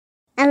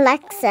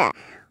Alexa,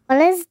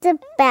 what is the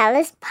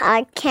baddest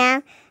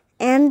podcast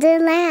in the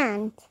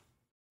land?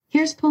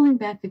 Here's Pulling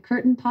Back the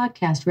Curtain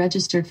podcast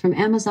registered from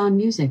Amazon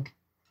Music.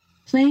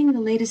 Playing the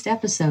latest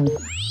episode.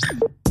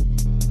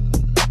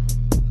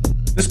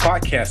 This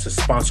podcast is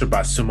sponsored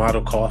by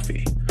Sumato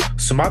Coffee.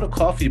 Sumato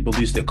Coffee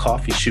believes that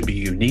coffee should be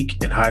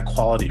unique and high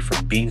quality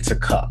from bean to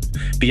cup.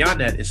 Beyond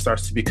that, it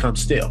starts to become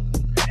stale.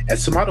 At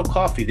Sumato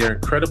Coffee, they're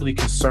incredibly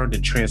concerned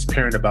and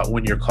transparent about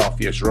when your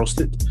coffee is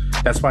roasted.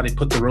 That's why they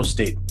put the roast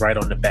date right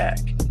on the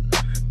bag.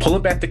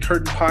 Pulling Back the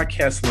Curtain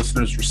podcast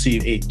listeners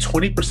receive a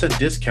 20%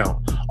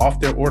 discount off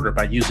their order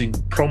by using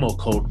promo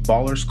code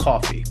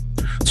BallersCoffee.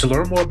 To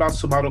learn more about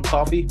Sumato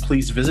Coffee,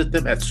 please visit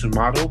them at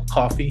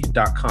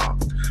sumatocoffee.com.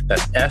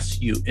 That's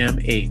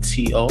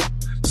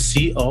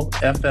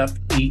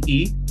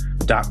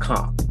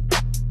SUMATOCOFFEE.com.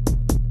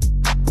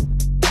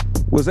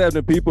 What's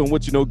happening, people, and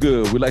what you know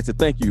good? We'd like to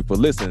thank you for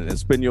listening and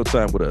spending your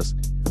time with us.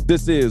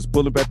 This is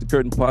Pulling Back the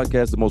Curtain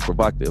podcast, the most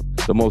provocative,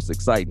 the most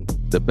exciting,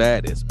 the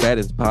baddest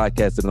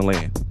podcast in the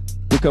land.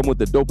 We come with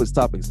the dopest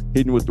topics,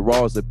 hitting with the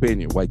rawest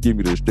opinion while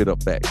giving you the straight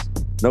up facts.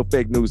 No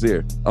fake news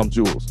here. I'm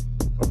Jules.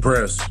 I'm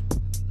Press.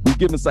 We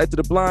giving sight to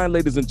the blind,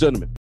 ladies and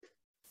gentlemen.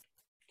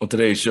 On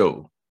today's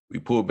show, we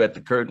pull back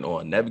the curtain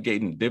on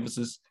navigating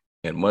differences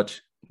and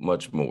much,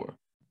 much more.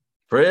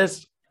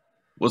 Press,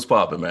 what's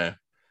popping, man?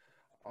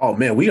 Oh,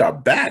 man, we are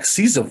back.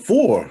 Season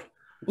 4.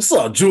 What's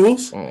up,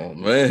 Jules? Oh,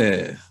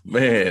 man,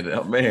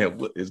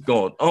 what is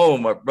going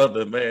on, my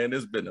brother, man?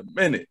 It's been a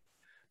minute.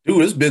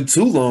 Dude, it's been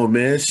too long,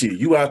 man. Shit,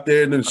 you out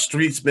there in the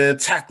streets, man,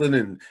 tackling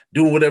and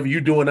doing whatever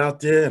you're doing out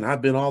there, and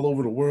I've been all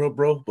over the world,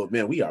 bro. But,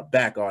 man, we are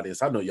back,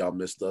 audience. I know y'all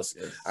missed us.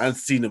 Yes. I've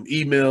seen them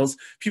emails.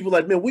 People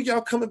like, man, when y'all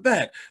coming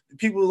back?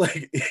 People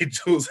like, hey,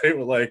 Jules, they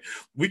were like,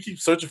 we keep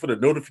searching for the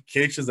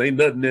notifications. Ain't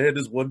nothing there.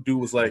 This one dude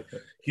was like,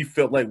 he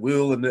felt like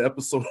Will in the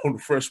episode on the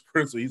Fresh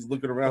Prince, so he's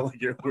looking around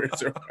like, yeah,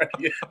 where's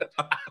everybody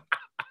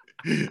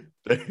at?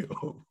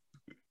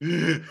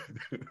 Damn.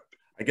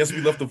 I guess we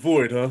left the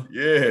void, huh?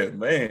 Yeah,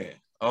 man.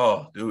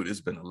 Oh, dude,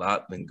 it's been a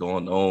lot been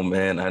going on,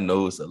 man. I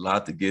know it's a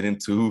lot to get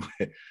into.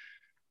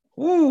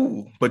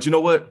 Ooh, but you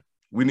know what?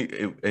 We need,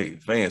 hey,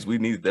 fans, we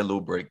needed that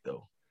little break,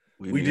 though.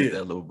 We did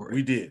that little break.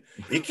 We did.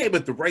 It came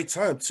at the right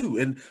time, too.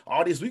 And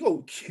audience, we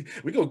gonna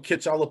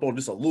catch y'all up on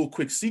just a little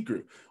quick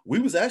secret. We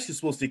was actually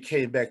supposed to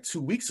came back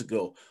 2 weeks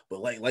ago, but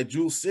like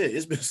Jules said,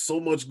 it's been so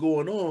much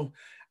going on.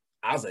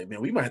 I was like, man,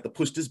 we might have to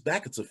push this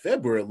back into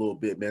February a little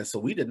bit, man. So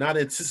we did not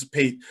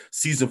anticipate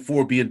season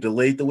 4 being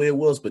delayed the way it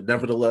was, but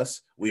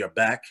nevertheless, we are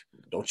back.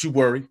 Don't you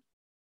worry.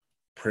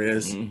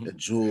 Prez and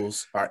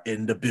Jules are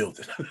in the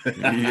building.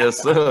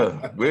 Yes,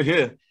 sir. We're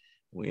here.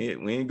 We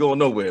ain't going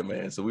nowhere,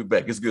 man. So we're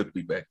back. It's good to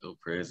be back, though,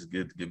 Prez. It's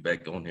good to get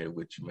back on here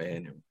with you,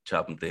 man, and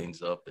chopping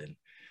things up and,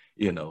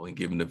 and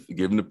giving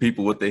the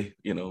people what they,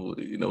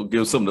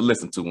 give something to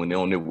listen to when they're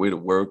on their way to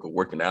work or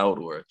working out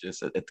or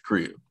just at the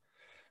crib.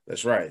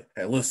 That's right.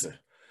 And listen,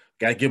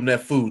 gotta give them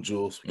that food,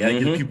 Jules. We gotta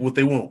give people what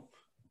they want.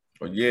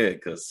 Oh yeah,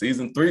 because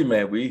season 3,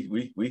 man,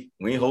 we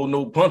ain't holding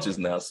no punches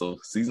now. So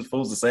season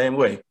 4's the same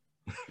way.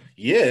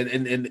 Yeah,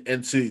 and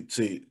to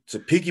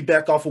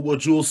piggyback off of what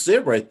Jules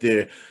said right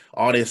there,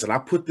 audience, and I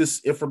put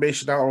this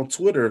information out on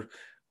Twitter,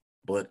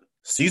 but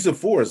season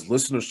 4 is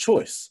listener's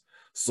choice.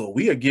 So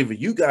we are giving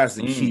you guys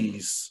the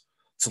keys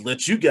to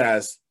let you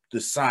guys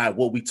decide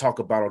what we talk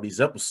about on these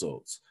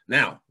episodes.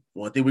 Now,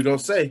 one thing we're gonna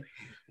say.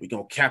 We're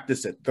going to cap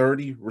this at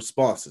 30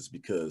 responses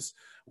because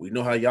we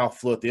know how y'all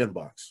flood the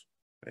inbox.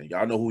 And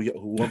y'all know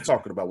who I'm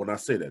talking about when I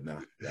say that now.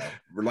 Y'all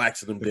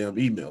relaxing them damn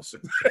emails.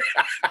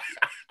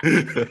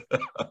 But,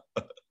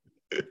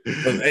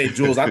 hey,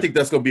 Jules, I think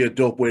that's going to be a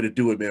dope way to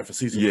do it, man, for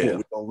season 4. We're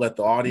going to let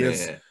the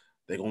audience,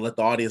 they're going to let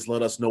the audience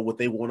let us know what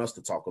they want us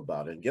to talk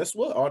about. And guess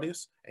what,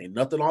 audience? Ain't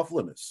nothing off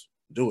limits.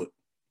 Do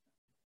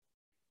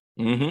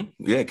it.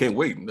 Yeah, can't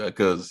wait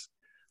because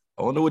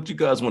I don't know what you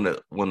guys want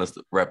us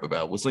to rap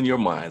about. What's in your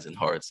minds and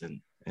hearts,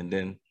 and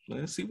then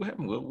let's see what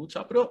happens. We'll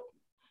chop it up.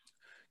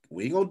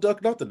 We ain't gonna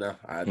duck nothing now.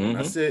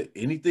 I said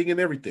anything and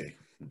everything.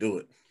 Do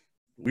it.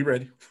 We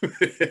ready.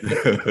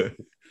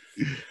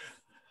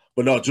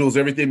 But no, Jules,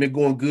 everything been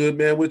going good,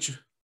 man, with you?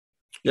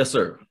 Yes,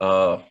 sir.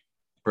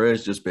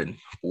 Prayer's just been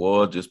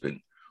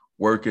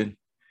working.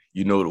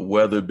 The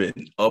weather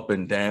been up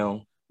and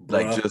down.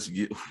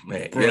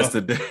 Bruh.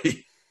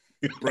 Yesterday.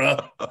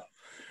 Bruh.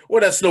 Where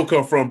that snow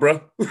come from,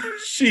 bro?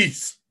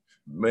 Jeez.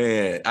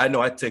 Man, I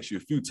know I text you a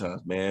few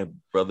times,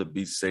 man. Brother,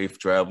 be safe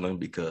traveling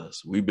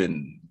because we've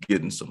been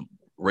getting some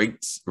rain,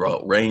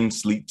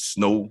 sleet,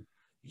 snow.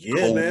 Yeah,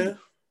 cold. Man.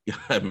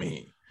 I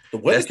mean, the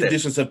weather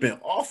conditions have been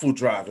awful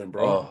driving,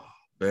 bro. Oh,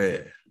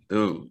 man.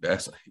 Dude,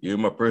 you're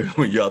my prayer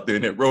when you're out there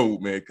in that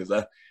road, man, because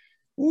I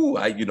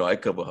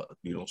cover,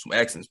 some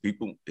accidents,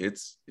 people.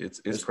 It's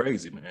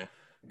crazy, man.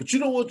 But you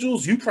know what,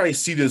 Jules? You probably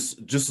see this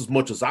just as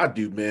much as I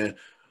do, man.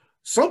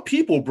 Some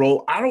people,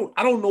 bro, I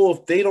don't know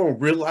if they don't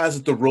realize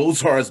that the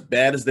roads are as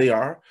bad as they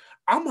are.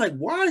 I'm like,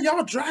 why are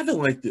y'all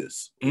driving like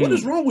this? What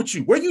is wrong with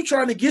you? Where are you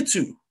trying to get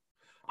to?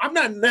 I'm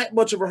not in that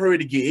much of a hurry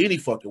to get any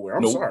fucking where.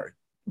 I'm sorry.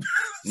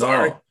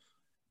 Sorry.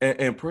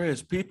 And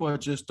Prez, people are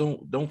just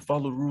don't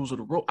follow the rules of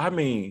the road. I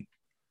mean,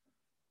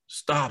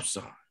 stop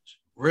signs,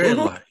 red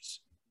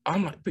lights.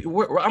 I'm like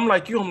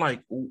you. I'm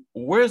like,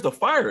 where's the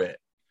fire at?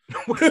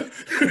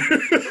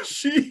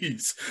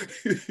 Jeez.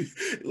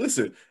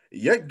 Listen,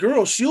 yeah,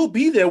 girl, she'll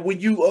be there when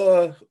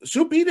you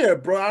she'll be there,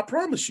 bro. I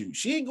promise you.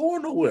 She ain't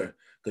going nowhere.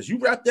 Because you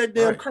wrap that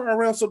damn car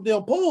around some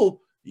damn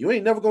pole, you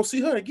ain't never gonna see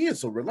her again.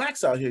 So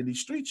relax out here in these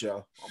streets,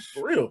 y'all. I'm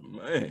for real.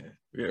 Man,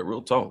 yeah,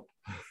 real talk.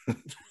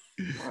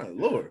 My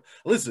Lord.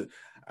 Listen,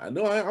 I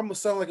know I'm gonna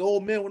sound like an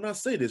old man when I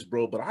say this,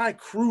 bro, but I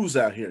cruise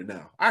out here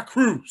now. I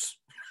cruise.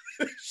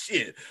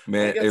 Shit.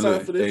 Man, hey,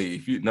 look, hey,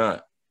 if you're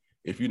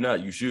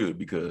not, you should,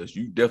 because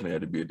you definitely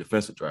have to be a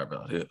defensive driver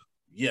out here.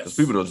 Yes.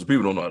 People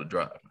don't know how to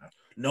drive, man.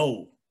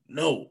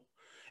 No.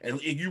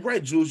 And you're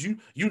right, Jules. You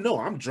know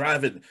I'm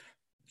driving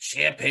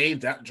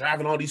Champagne,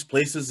 driving all these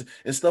places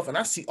and stuff, and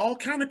I see all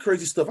kind of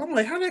crazy stuff. I'm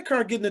like, how that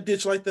car get in a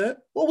ditch like that?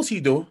 What was he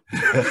doing?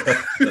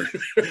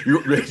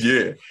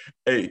 Yeah.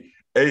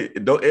 Hey,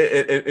 don't,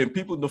 and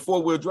people in the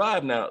 4-wheel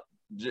drive now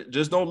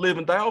just don't live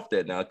and die off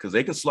that now, because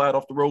they can slide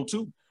off the road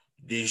too.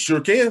 You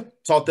sure can.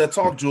 Talk that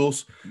talk,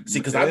 Jules. See,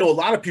 because I know a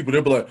lot of people,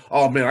 they'll be like,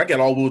 oh man, I got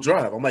all-wheel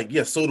drive. I'm like,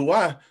 yeah, so do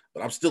I,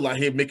 but I'm still out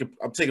here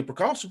I'm taking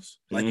precautions.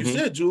 Like you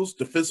said, Jules,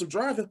 defensive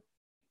driving.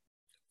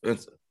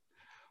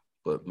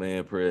 But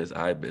man, Perez,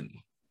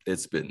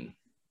 it's been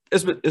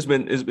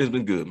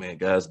good, man.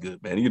 God's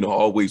good, man. You know,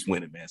 always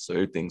winning, man. So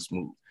everything's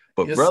smooth.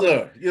 But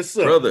yes,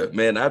 sir. Brother,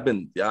 man, I've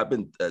been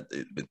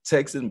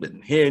texting,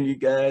 been hearing you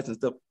guys and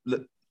stuff.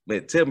 Look,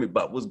 man, tell me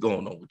about what's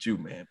going on with you,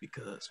 man,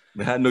 because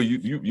man, I know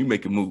you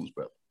making moves,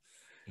 brother.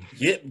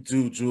 Yeah,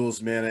 dude,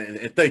 Jules, man,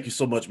 and thank you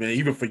so much, man,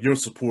 even for your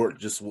support.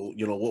 Just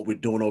what we're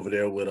doing over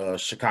there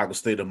with Chicago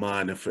State of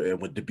Mind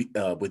and with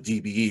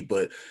DBE.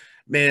 But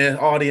man,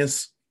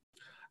 audience,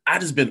 I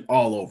just been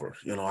all over.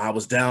 I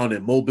was down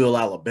in Mobile,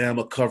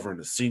 Alabama, covering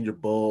the Senior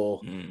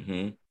Bowl.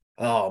 Mm-hmm.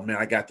 Oh man,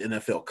 I got the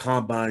NFL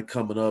Combine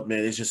coming up,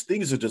 man. It's just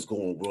things are just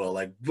going well.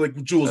 Like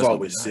Jules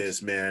always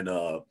says, man.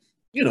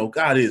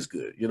 God is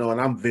good.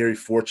 And I'm very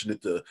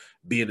fortunate to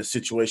be in the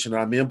situation that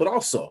I'm in. But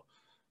also,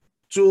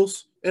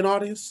 Jules and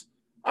audience,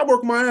 I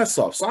work my ass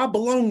off, so I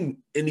belong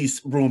in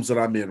these rooms that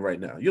I'm in right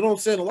now. You know what I'm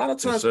saying? A lot of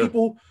times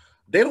people,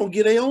 they don't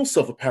give their own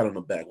self a pat on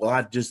the back. Well,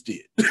 I just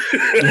did.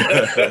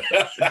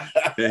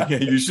 Yeah,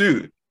 you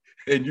should,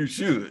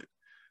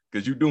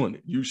 because you're doing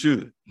it. You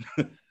should.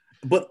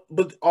 But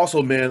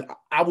also, man,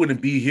 I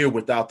wouldn't be here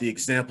without the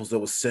examples that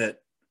was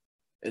set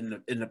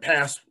in the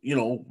past.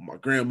 My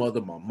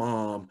grandmother, my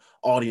mom,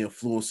 all the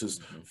influences,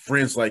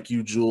 friends like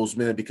you, Jules,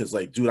 man. Because,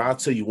 like, dude, I'll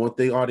tell you one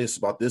thing, audience,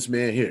 about this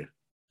man here.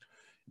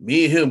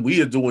 Me and him,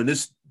 we are doing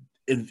this,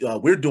 and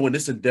we're doing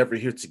this endeavor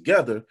here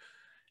together.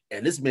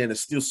 And this man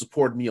is still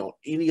supporting me on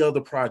any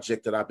other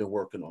project that I've been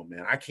working on,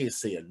 man. I can't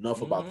say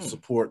enough about the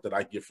support that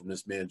I get from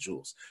this man,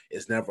 Jules.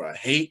 It's never a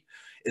hate.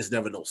 It's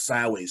never no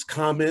sideways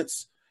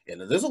comments.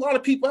 And there's a lot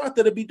of people out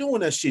there that be doing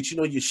that shit.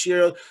 You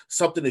share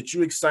something that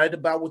you're excited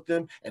about with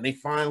them, and they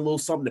find a little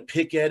something to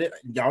pick at it.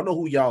 Y'all know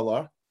who y'all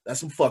are. That's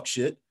some fuck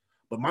shit.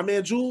 But my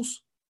man,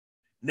 Jules,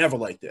 never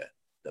like that.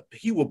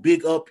 He will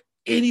big up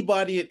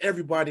anybody and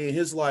everybody in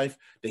his life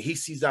that he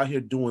sees out here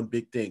doing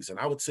big things. And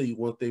I would tell you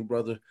one thing,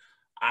 brother.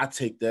 I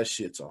take that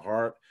shit to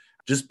heart,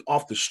 just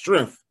off the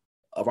strength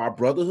of our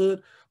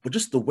brotherhood, but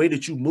just the way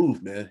that you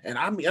move, man. And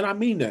I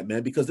mean that,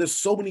 man, because there's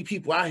so many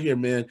people out here,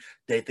 man,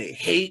 that they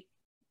hate.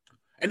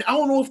 And I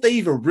don't know if they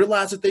even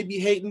realize that they be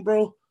hating,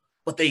 bro,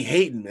 but they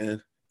hating,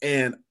 man.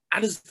 And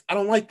I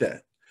don't like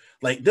that.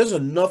 Like, there's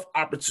enough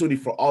opportunity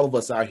for all of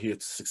us out here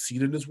to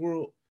succeed in this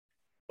world.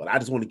 But I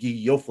just want to give you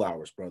your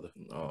flowers, brother.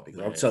 Oh, because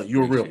man, I'm telling you,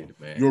 you're a real one.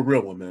 You're a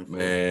real one, man.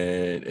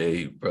 Man,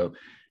 hey, bro.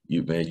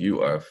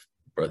 You are,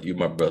 brother. You're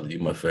my brother.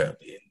 You're my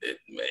family.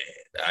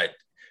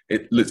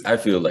 And listen, I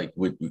feel like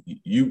with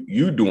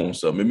you doing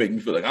something, it makes me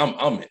feel like I'm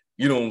in.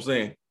 You know what I'm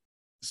saying?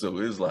 So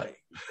it's like,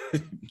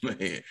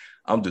 man,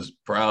 I'm just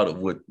proud of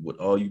what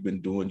all you've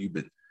been doing. You've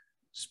been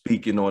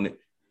speaking on it,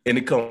 and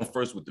it comes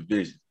first with the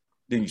vision.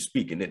 Then you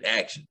speak, and then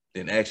action.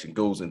 Then action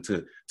goes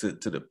into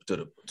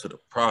the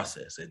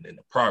process and then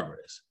the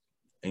progress,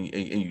 and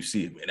you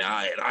see it, man.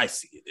 And I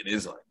see it. It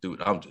is like,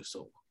 dude, I'm just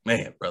so,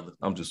 man, brother.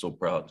 I'm just so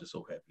proud, just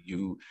so happy.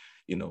 You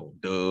know,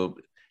 Dub,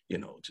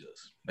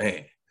 just,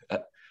 man.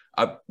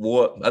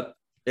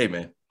 Hey,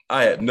 man.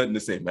 I have nothing to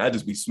say, man. I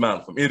just be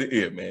smiling from ear to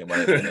ear, man.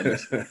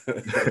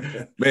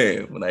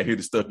 Man, when I hear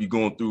the stuff you're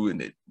going through, and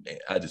man,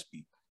 I just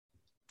be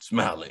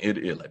smiling ear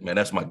to ear, like, man,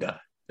 that's my guy.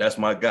 That's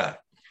my guy.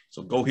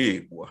 So go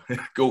ahead, boy.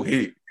 Go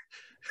ahead.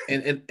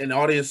 And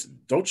audience,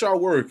 don't y'all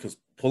worry, because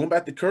Pulling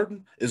Back the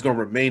Curtain is gonna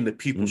remain the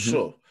people's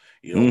show.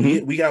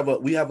 We have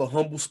a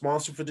humble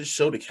sponsor for this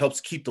show that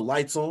helps keep the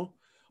lights on.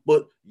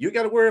 But you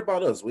got to worry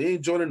about us. We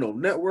ain't joining no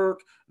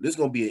network. This is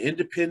going to be an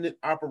independent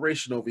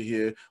operation over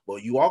here.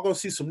 But you all going to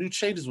see some new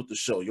changes with the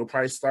show. You'll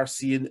probably start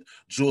seeing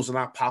Jules and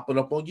I popping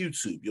up on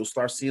YouTube. You'll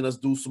start seeing us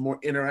do some more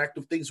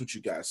interactive things with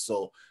you guys.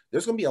 So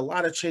there's going to be a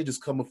lot of changes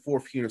coming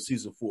forth here in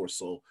season 4.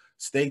 So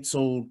stay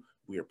tuned.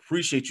 We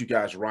appreciate you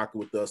guys rocking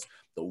with us.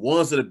 The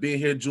ones that have been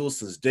here, Jules,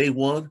 since day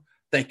one,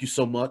 thank you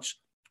so much.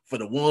 For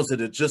the ones that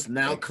are just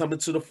now coming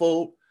to the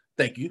fold,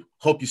 thank you.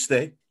 Hope you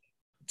stay.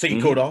 Take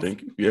your coat off.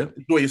 Thank you. Yeah.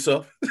 Enjoy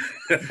yourself.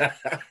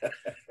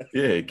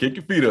 Yeah, kick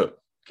your feet up.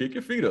 Kick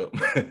your feet up.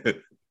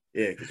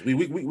 Yeah, because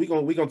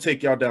we gonna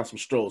take y'all down some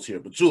strolls here.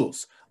 But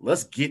Jules,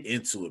 let's get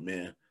into it,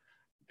 man.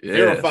 Yeah.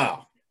 Fair or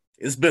foul.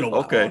 It's been a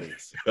while,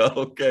 audience.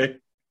 Okay.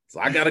 So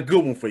I got a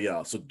good one for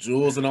y'all. So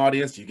Jules and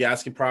audience, you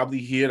guys can probably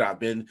hear it. I've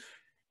been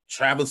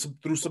traveling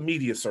through some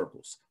media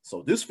circles.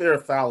 So this fair or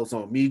foul is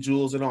on me,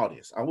 Jules, and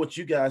audience. I want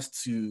you guys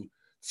to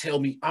tell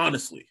me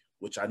honestly,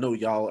 which I know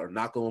y'all are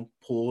not gonna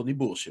pull any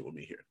bullshit with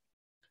me here.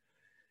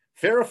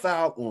 Fair or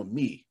foul on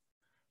me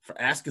for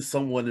asking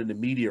someone in the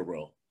media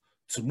row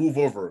to move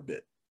over a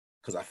bit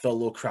because I felt a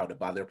little crowded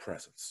by their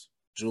presence.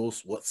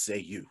 Jules, what say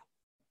you?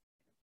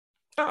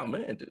 Oh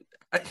man, dude.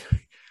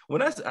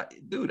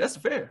 Dude, that's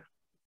fair.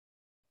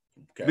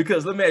 Okay.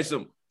 Because let me ask you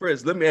something.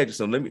 First, let me ask you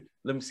something.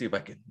 Let me see if I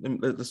can.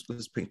 Let's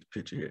paint the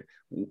picture here.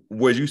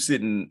 Were you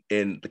sitting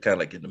in the kind of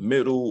like in the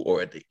middle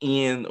or at the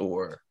end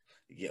or?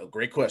 Yeah,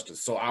 great question.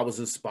 So I was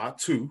in spot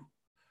 2.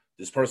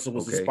 This person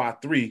was in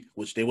spot 3,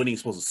 which they weren't even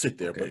supposed to sit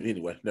there. Okay. But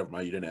anyway, never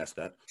mind. You didn't ask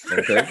that.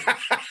 Okay.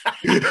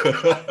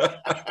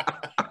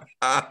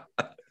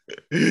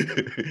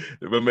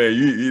 But man,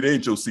 it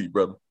ain't your seat,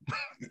 brother.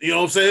 You know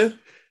what I'm saying?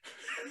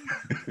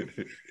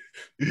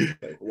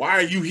 Why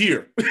are you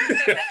here?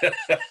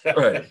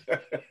 Right.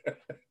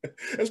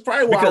 That's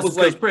probably why I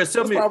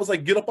was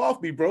like, get up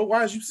off me, bro.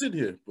 Why is you sitting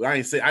here? But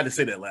I didn't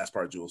say that last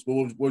part, Jules. But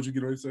what did you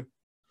get ready to say?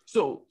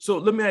 So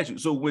let me ask you.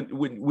 So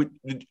when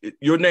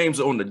your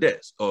name's on the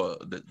desk or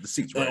the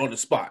seats, right? On the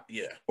spot,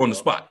 yeah. On the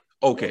spot.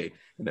 Okay.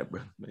 And that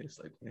brother, man, it's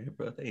like, man,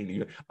 bro, they ain't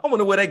even. I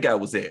wonder where that guy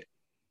was at.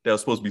 That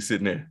was supposed to be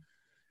sitting there.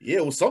 Yeah,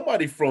 it was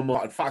somebody from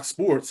Fox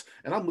Sports,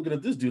 and I'm looking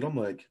at this dude. I'm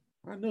like,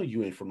 I know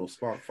you ain't from no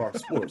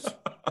Fox Sports.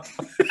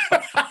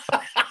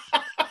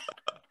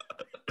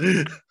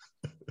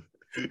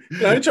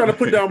 I ain't trying to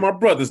put down my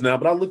brothers now,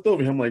 but I looked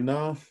over him like,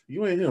 nah,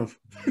 you ain't him.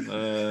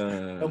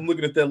 I'm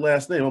looking at that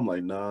last name. I'm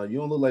like, nah, you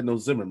don't look like no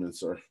Zimmerman,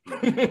 sir.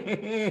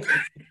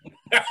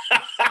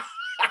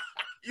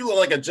 You look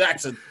like a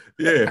Jackson.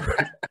 Yeah.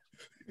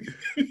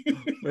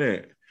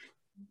 Man.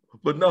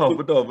 But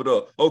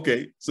no.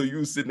 Okay, so you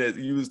was sitting at,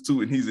 you was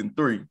 2 and he's in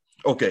 3.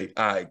 Okay,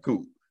 all right,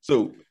 cool.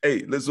 So,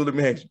 hey, let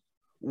me ask you.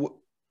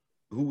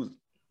 Who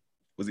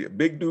was he a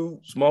big dude,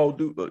 small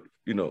dude,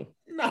 you know?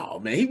 No,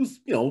 man, he was,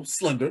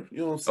 slender. You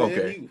know what I'm saying?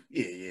 Okay.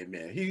 Yeah,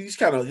 man. He's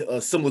kind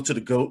of similar to the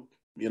GOAT,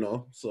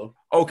 so.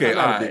 Okay,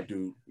 all right. Big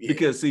dude. Yeah.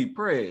 Because, see,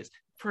 Prez,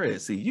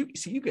 see,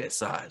 you got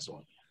size on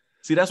you.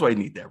 See, that's why you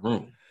need that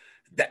room.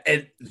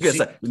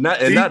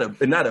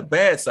 Not a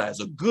bad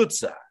size, a good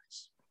size.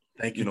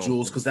 Thank you,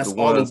 Jules, because that's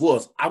all it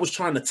was. I was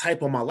trying to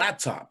type on my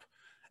laptop.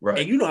 Right.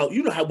 And you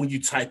know how when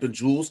you type in,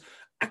 Jules,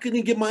 I couldn't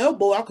even get my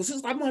elbow out because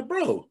I'm like,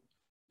 bro,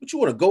 what, you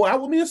want to go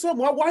out with me or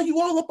something? Why are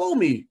you all up on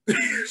me?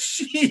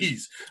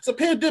 Jeez. It's a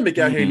pandemic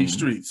out here in these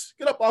streets.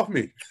 Get up off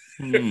me.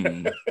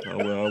 Oh,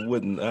 well, I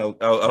wouldn't.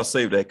 I'll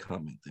save that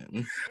comment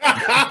then.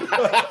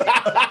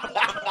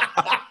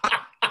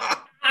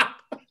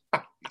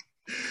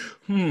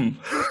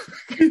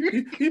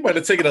 He might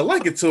have taken a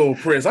liking to him,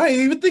 Prince. I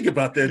ain't even think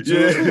about that,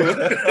 Jules.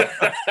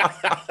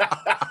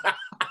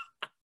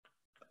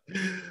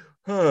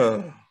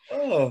 Yeah.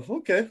 Oh,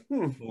 okay.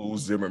 Oh,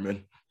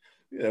 Zimmerman.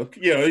 Yeah,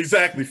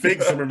 exactly.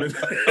 Fake Zimmerman.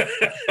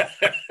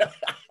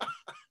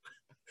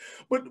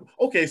 But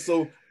okay,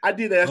 so I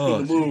did ask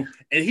him to move,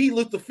 and he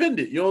looked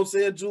offended. You know what I'm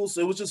saying, Jules?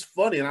 So it was just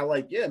funny, and I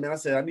like, yeah, man. I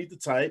said I need to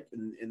type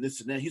and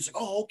this and that. He's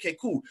like, oh, okay,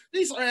 cool.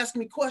 Then he started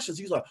asking me questions.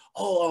 He's like,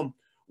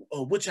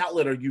 which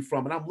outlet are you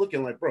from? And I'm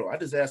looking like, bro, I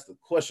just asked the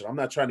question. I'm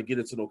not trying to get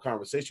into no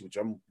conversation with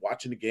you. I'm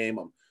watching the game.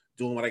 I'm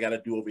doing what I got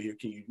to do over here.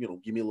 Can you,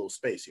 give me a little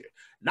space here?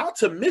 Not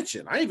to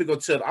mention, I ain't even gonna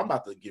tell. I'm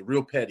about to get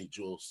real petty,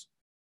 Jules.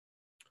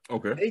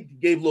 Okay. They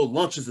gave little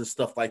lunches and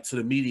stuff like to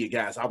the media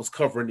guys. I was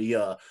covering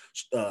the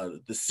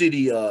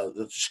city,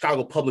 the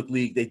Chicago Public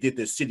League. They did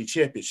their city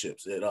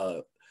championships. It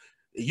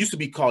used to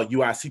be called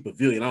UIC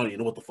Pavilion. I don't even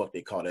know what the fuck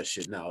they call that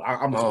shit now.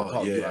 I'm just gonna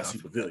call it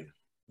UIC Pavilion.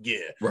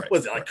 Yeah. Right.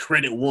 Was it like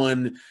Credit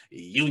One,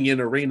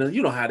 Union Arena?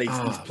 You know how these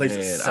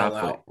places sell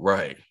out.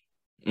 Right.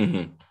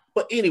 Mm-hmm.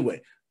 But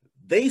anyway,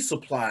 they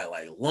supply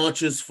like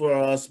lunches for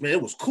us, man.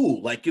 It was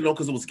cool, like,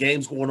 because it was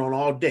games going on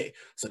all day.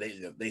 So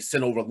they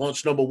sent over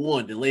lunch number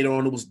 1, then later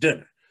on it was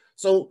dinner.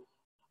 So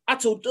I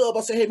told Dub,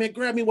 I said, hey man,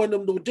 grab me one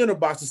of them dinner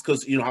boxes,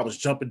 because I was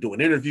jumping, doing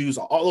interviews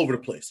all over the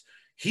place.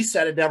 He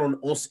sat it down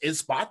in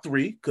spot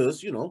 3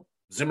 because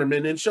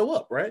Zimmerman didn't show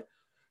up, right?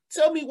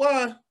 Tell me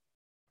why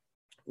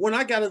when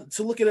I got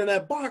to looking at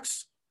that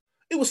box,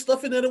 it was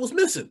stuff in there that was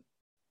missing.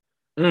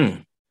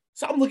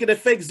 So I'm looking at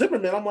fake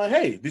Zimmerman. I'm like,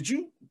 hey, did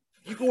you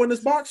go in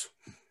this box?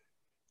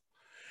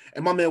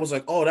 And my man was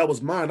like, oh, that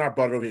was mine. I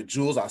brought it over here.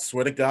 Jules, I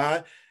swear to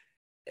God,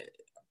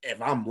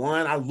 if I'm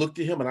lying, I looked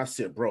at him and I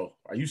said, bro,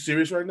 are you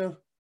serious right now?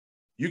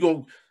 You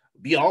gonna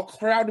be all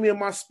crowding me in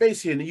my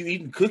space here and you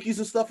eating cookies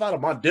and stuff out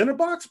of my dinner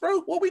box,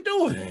 bro? What we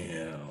doing?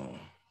 Damn.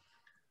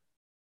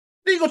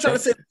 Then you gonna try to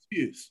say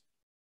excuse.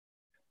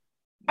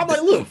 I'm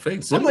like, look,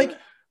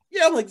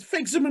 Yeah, I'm like,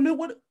 Fake Zimmerman,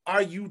 what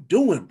are you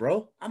doing,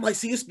 bro? I'm like,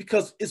 see, it's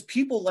because it's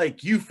people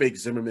like you, Fake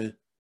Zimmerman,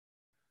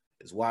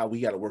 is why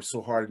we got to work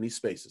so hard in these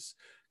spaces.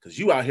 Because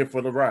you out here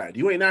for the ride.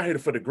 You ain't out here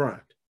for the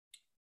grind.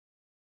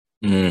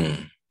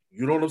 Mm.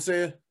 You know what I'm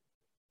saying?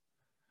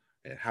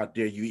 And how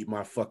dare you eat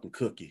my fucking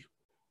cookie?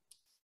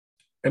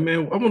 Hey,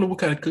 man, I wonder what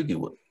kind of cookie it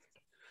was.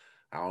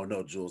 I don't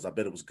know, Jules. I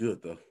bet it was good,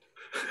 though.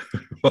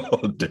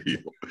 Oh,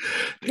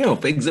 damn.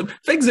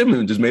 Fake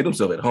Zimmerman just made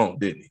himself at home,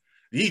 didn't he?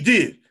 He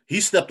did. He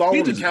stepped all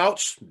on the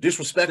couch.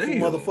 Disrespectful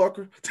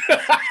motherfucker.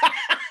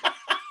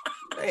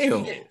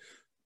 Damn.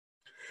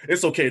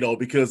 It's okay, though,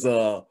 because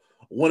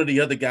one of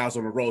the other guys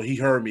on the road, he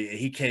heard me, and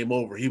he came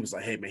over. He was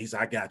like, hey, man, he's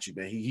like, I got you,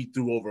 man. He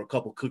threw over a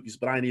couple cookies,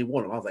 but I didn't even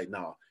want them. I was like,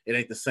 no, it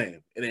ain't the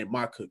same. It ain't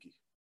my cookie.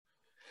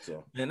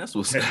 So, man, that's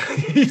what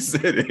he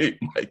said. It ain't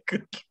my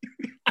cookie.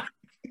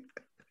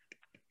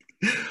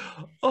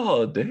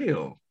 Oh,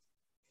 damn.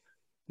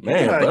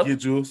 Man, I get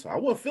Jules. I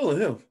wasn't feeling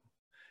him.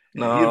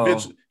 No.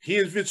 He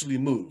eventually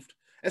moved.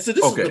 And so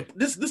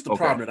this is the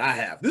problem that I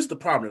have. This is the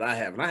problem that I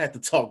have. And I had to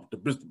talk to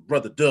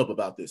Brother Dub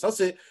about this. I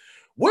said,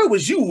 where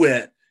was you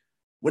at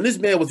when this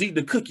man was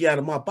eating a cookie out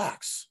of my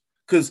box?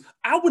 Because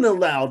I wouldn't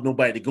allow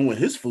nobody to go in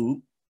his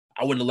food.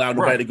 I wouldn't allow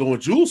nobody to go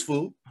in Jules'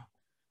 food.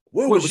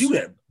 Where was you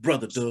at,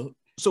 Brother Dub?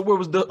 So where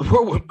was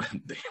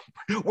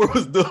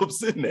Dub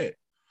sitting at?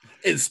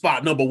 In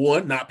spot number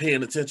 1, not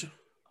paying attention.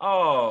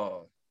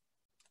 Oh.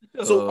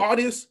 So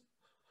audience,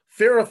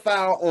 fair or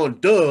foul on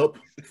Dub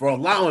for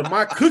allowing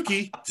my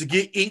cookie to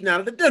get eaten out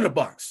of the dinner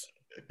box.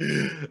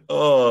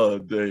 Oh,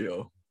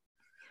 damn.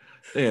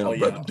 Damn,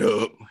 Brother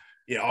Dub.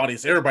 Yeah,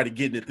 audience, everybody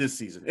getting it this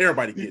season.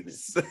 Everybody getting it.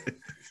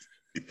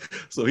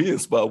 So he in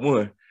spot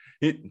 1.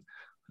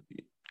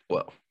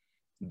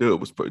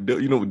 Dub was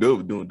you know what Dub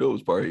was doing? Dub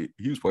was probably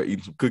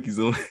eating some cookies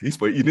on. He's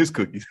probably eating his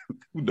cookies.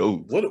 Who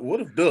knows?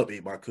 What if Dub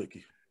ate my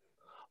cookie?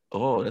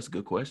 Oh, that's a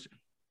good question.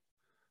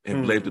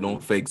 And blamed it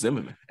on Fake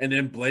Zimmerman. And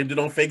then blamed it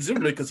on Fake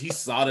Zimmerman because he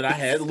saw that I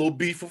had a little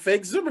beef with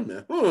Fake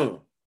Zimmerman.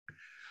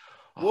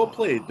 Well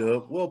played,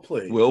 Dub. Well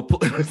played. Well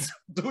played.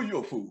 Do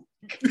your food.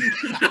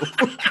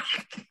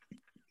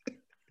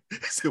 He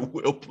said,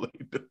 well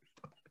played, Dub.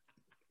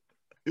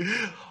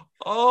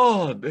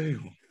 Oh,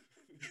 damn.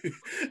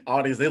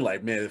 Audience, they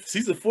like, man, if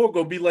season 4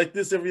 gonna be like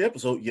this every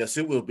episode, yes,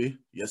 it will be.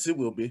 Yes, it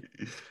will be.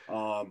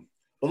 But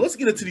let's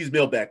get into these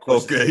mailbag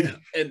questions. Okay.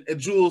 And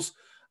Jules,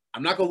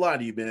 I'm not gonna lie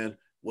to you, man.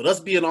 With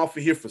us being off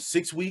of here for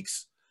 6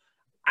 weeks,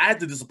 I had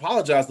to just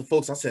apologize to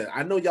folks. I said,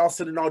 I know y'all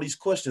sending all these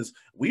questions.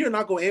 We are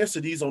not going to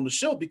answer these on the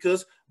show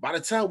because by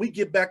the time we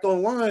get back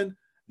online,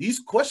 these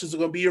questions are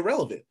going to be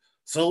irrelevant.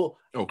 So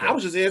I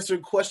was just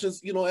answering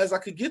questions, as I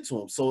could get to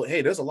them. So,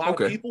 hey, there's a lot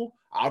of people.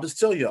 I'll just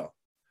tell y'all.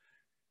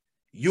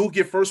 You'll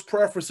get first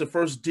preference and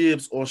first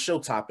dibs on show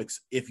topics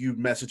if you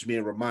message me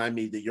and remind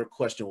me that your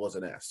question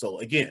wasn't asked. So,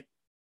 again,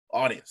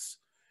 audience,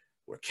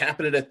 we're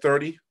capping it at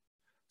 30.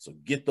 So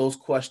get those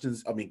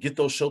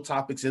show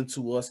topics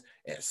into us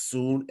as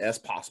soon as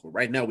possible.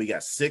 Right now we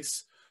got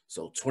 6,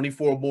 so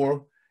 24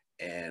 more.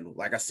 And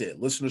like I said,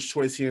 listener's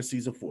choice here in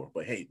season 4.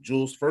 But hey,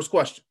 Jules, first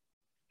question.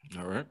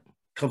 All right.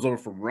 Comes over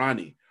from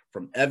Ronnie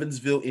from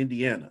Evansville,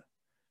 Indiana.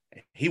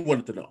 And he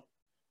wanted to know,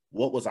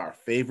 what was our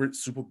favorite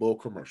Super Bowl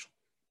commercial?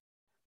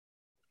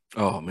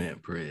 Oh man,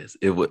 Perez.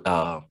 It would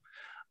I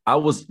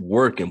was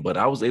working, but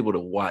I was able to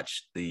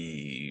watch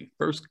the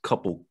first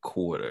couple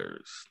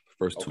quarters.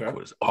 First 2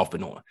 quarters off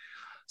and on.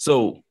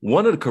 So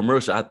one of the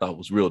commercials I thought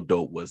was real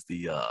dope was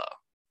the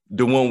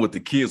one with the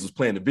kids was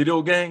playing the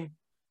video game.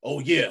 Oh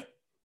yeah,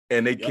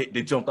 and they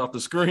jumped off the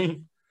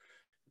screen.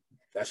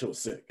 That shit was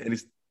sick.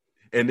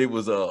 And it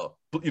was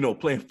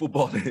playing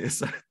football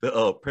inside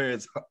the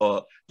parents'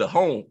 the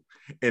home,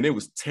 and it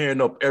was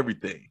tearing up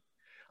everything.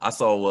 I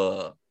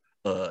saw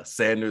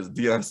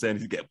Deion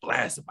Sanders get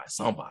blasted by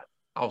somebody.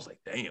 I was like,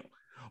 damn.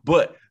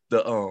 But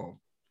the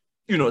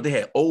they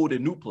had old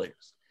and new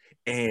players.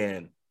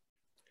 And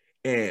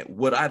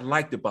what I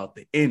liked about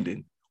the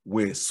ending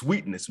when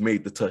Sweetness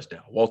made the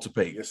touchdown, Walter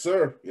Payton. Yes,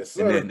 sir. Yes,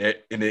 sir. And then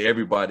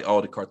everybody,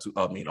 all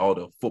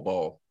the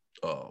football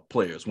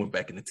players went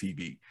back in the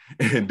TV.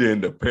 And then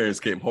the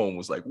parents came home,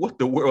 was like, what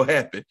the world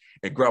happened?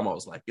 And grandma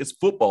was like, it's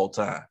football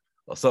time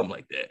or something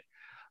like that.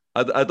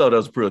 I thought that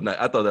was pretty nice.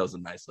 I thought that was a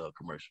nice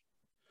commercial.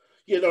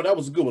 Yeah, no, that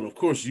was a good one. Of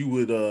course, you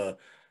would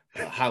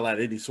highlight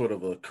any sort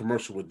of a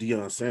commercial with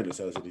Deion Sanders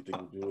has anything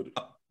to do with it.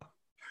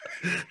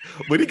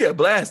 But he got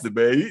blasted,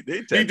 man. He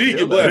did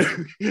get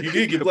blasted. He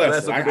did get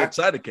blasted.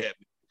 Outside the cabinet.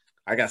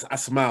 I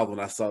smiled when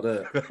I saw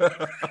that.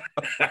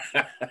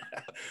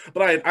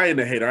 But I ain't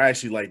a hater. I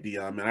actually like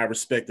Deion, man. I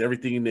respect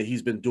everything that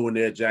he's been doing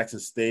there at Jackson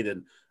State,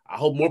 and I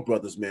hope more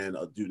brothers, man,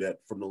 do that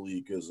from the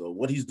league because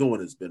what he's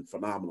doing has been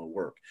phenomenal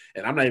work.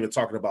 And I'm not even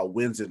talking about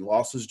wins and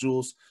losses,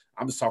 Jules.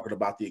 I'm just talking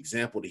about the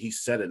example that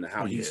he's setting and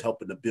how he's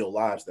helping to build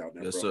lives down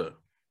there. Yes, bro. sir.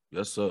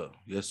 Yes, sir.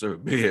 Yes, sir.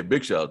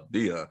 Big shout out to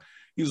Deion.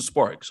 He's a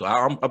spark. So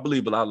I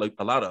believe a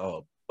lot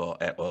of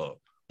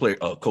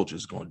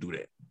coaches going to do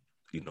that.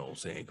 You know what I'm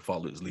saying?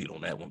 Follow his lead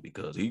on that one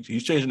because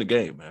he's changing the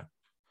game, man.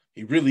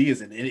 He really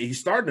is. And he's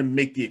starting to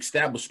make the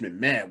establishment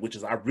mad, which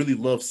is, I really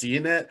love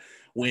seeing that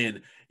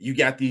when you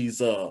got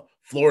these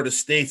Florida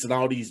States and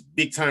all these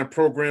big time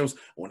programs,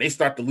 when they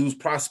start to lose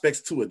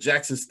prospects to a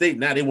Jackson State,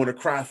 now they want to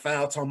cry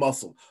foul, talking about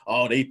some,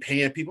 oh, they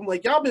paying people. I'm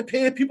like, y'all been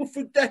paying people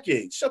for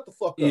decades. Shut the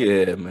fuck up.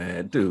 Yeah,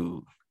 man,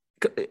 dude.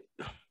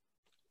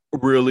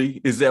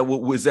 Really? Is that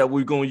what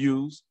we're gonna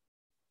use?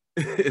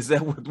 Is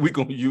that what we're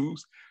gonna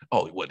use?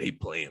 Oh, what they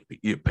playing?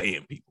 You're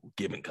paying people,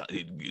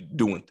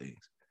 doing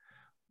things.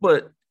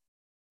 But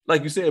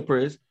like you said,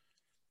 Prez,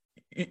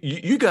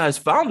 you guys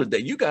founded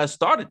that. You guys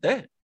started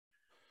that.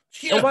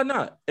 Yeah. And why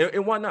not?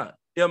 And why not?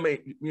 I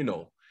mean, you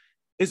know,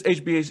 it's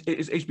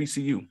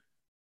HBCU.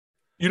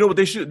 You know what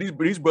they should?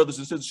 These brothers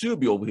and sisters should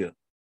be over here,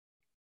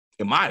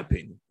 in my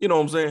opinion. You know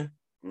what I'm saying?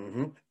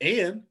 Mm-hmm.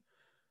 And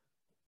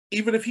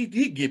even if he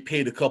did get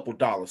paid a couple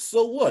dollars,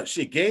 so what?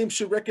 Shit, Game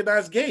should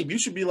recognize Game. You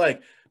should be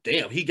like,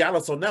 damn, he got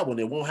us on that one.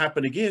 It won't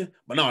happen again.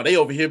 But no, they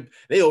over here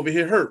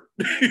hurt.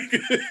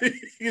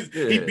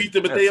 He beat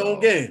them at their own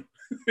game.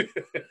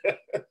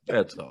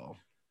 That's all.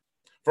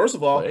 First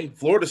of all,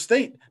 Florida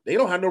State, they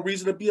don't have no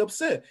reason to be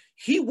upset.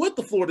 He went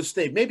to Florida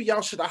State. Maybe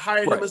y'all should have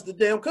hired him as the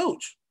damn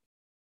coach.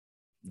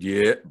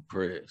 Yeah,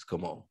 Prez,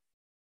 come on.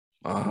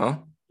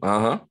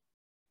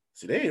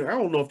 See, I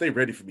don't know if they're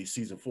ready for me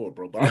season 4,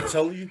 bro. But I'm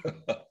telling you,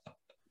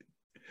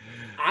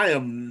 I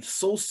am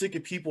so sick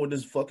of people in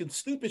this fucking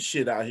stupid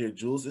shit out here,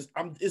 Jules.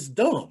 It's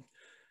dumb.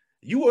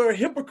 You are a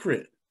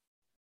hypocrite.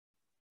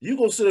 You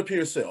gonna sit up here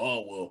and say,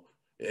 oh, well,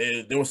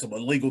 there were some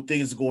illegal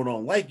things going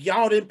on. Like,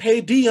 y'all didn't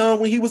pay Deion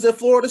when he was at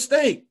Florida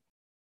State.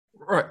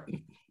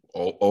 Right.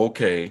 Oh,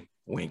 okay.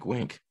 Wink,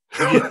 wink.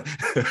 Yeah.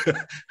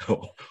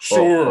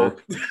 Sure.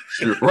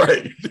 Sure.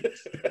 Right.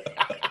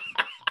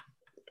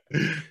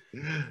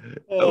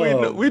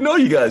 We know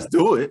you guys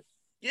do it.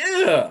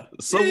 Yeah.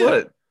 So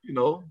what? You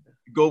know,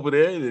 go over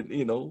there and,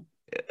 you know,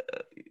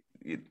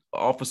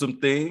 offer some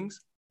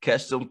things,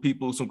 catch some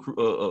people, some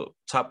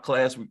top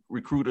class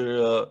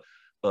recruiter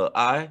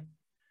eye.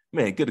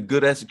 Man, get a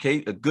good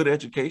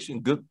education,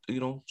 good, you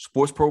know,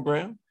 sports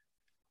program,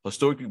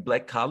 historically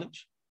Black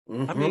college.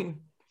 Mm-hmm. I mean,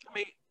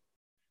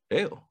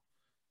 hell,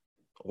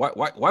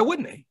 why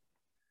wouldn't they?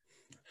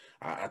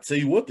 I tell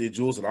you what, there,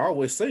 Jules, and I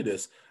always say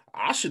this,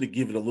 I should have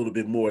given a little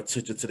bit more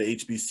attention to the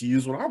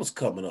HBCUs when I was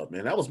coming up,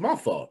 man. That was my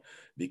fault.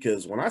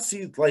 Because when I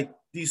see like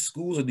these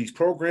schools and these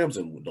programs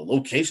and the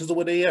locations of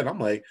where they at,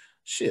 I'm like,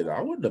 shit, I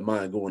wouldn't have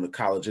mind going to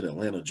college in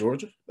Atlanta,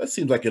 Georgia. That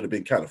seems like it'd have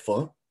been kind of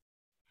fun.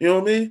 You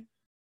know what I mean?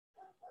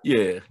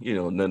 Yeah, you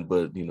know, nothing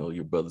but, you know,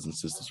 your brothers and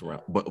sisters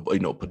around, but you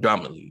know,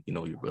 predominantly, you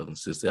know, your brothers and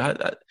sisters. It'd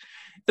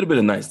have been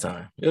a nice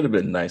time. It'd have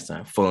been a nice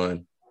time,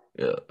 fun.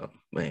 Yeah,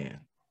 man.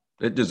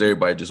 It just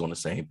everybody just on the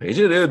same page.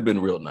 It'd have been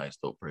real nice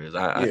though, Prez.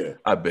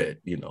 I bet,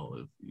 you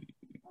know,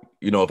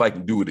 if I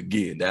can do it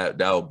again, that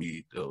would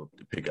be the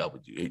pick I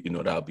would do. You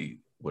know, that would be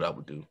what I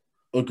would do.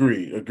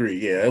 Agree.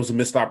 Yeah, it was a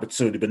missed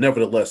opportunity, but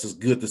nevertheless, it's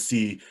good to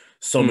see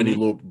so many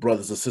little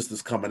brothers and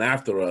sisters coming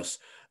after us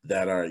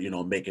that are, you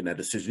know, making that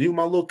decision. Even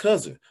my little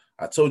cousin,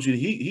 I told you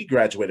he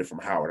graduated from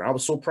Howard. I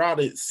was so proud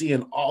of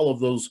seeing all of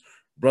those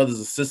brothers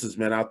and sisters,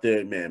 man, out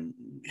there, man,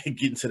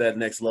 getting to that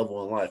next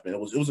level in life, man. It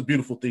was a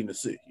beautiful thing to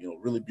see, you know,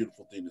 really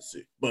beautiful thing to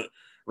see. But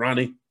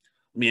Ronnie,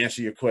 let me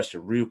answer your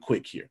question real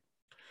quick here.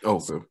 Oh,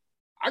 so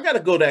I got to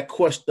go that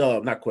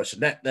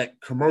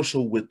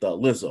commercial with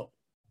Lizzo.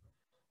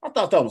 I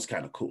thought that was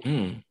kind of cool.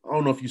 I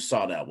don't know if you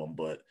saw that one,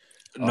 but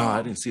no,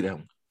 I didn't see that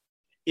one.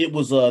 It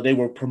was they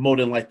were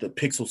promoting like the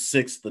Pixel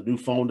 6, the new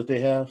phone that they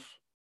have.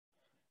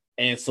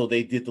 And so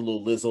they did the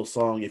little Lizzo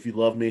song, If You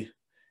Love Me,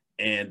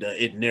 and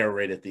it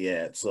narrated the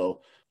ad.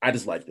 So I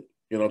just liked it.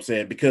 You know what I'm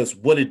saying? Because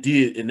what it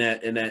did in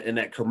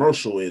that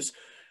commercial is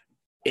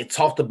it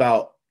talked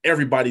about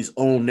everybody's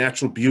own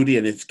natural beauty,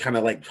 and it's kind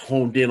of like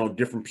honed in on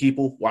different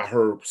people, while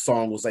her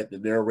song was like the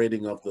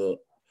narrating of the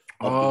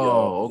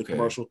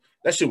commercial.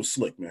 That shit was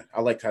slick, man. I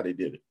liked how they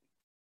did it.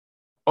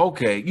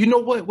 Okay. You know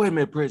what? Wait a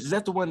minute, Prince. Is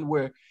that the one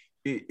where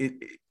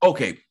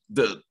okay,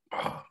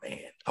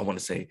 I want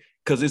to say,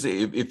 because it's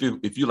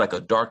if you're like a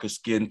darker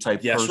skin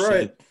type person. That's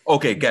right.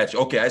 Okay, gotcha.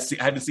 Okay, I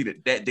haven't seen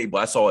it that day, but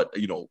I saw it,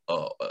 you know,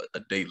 a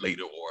day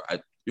later,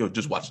 or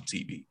just watching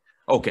TV.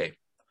 Okay.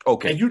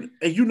 And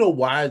you know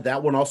why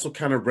that one also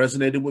kind of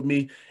resonated with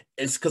me?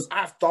 It's because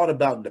I've thought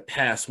about in the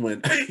past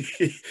when,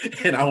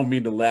 and I don't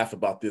mean to laugh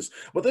about this,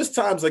 but there's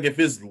times like if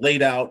it's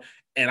laid out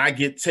and I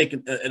get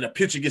taken and a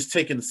picture gets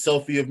taken, a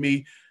selfie of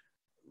me,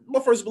 my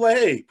first be like,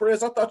 hey,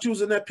 Perez, I thought you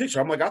was in that picture.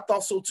 I'm like, I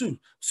thought so too.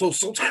 So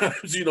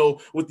sometimes, you know,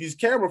 with these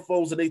camera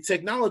phones and they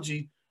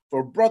technology,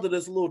 for a brother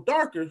that's a little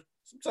darker,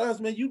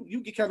 sometimes, man,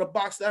 you get kind of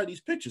boxed out of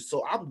these pictures.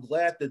 So I'm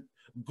glad that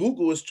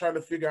Google is trying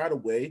to figure out a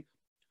way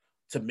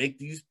to make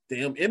these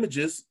damn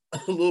images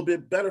a little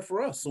bit better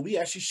for us. So we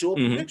actually show up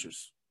in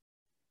pictures.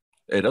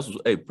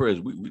 Hey,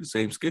 Perez, we the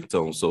same skin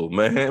tone. So,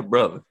 man,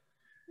 brother.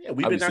 Yeah,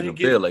 we've been out here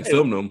getting, like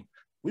some of them.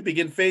 We've been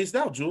getting phased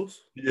out, Jules.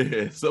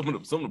 Yeah, some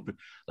of them,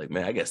 like,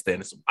 man, I got to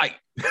stand in some light.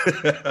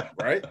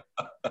 Right?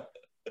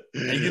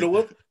 And you know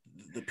what?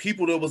 the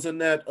people that was in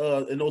that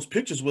in those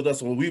pictures with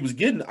us when we was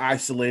getting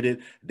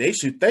isolated, they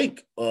should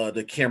thank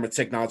the camera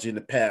technology in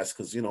the past,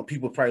 because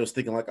people probably was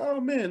thinking like, oh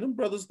man, them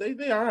brothers, they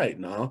all right.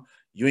 No,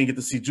 you ain't get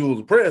to see Jules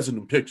and Perez in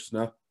them pictures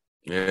now.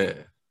 Yeah.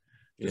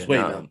 Just wait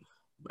now.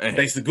 Man.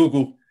 Thanks to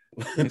Google.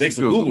 Thanks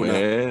to Google,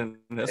 man.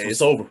 Hey,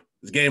 it's over.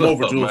 It's game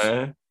over, Jules.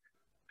 Man.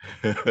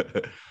 I'm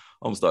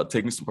gonna start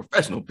taking some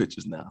professional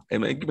pictures now. Hey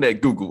man, give me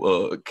that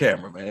Google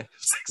camera, man.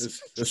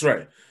 That's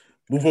right.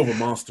 Move over,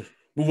 monster.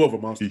 Move over,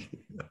 monster.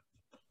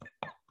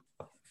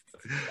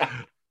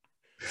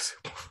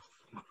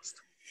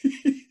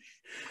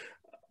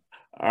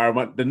 All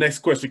right, the next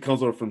question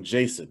comes over from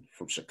Jason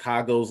from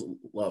Chicago's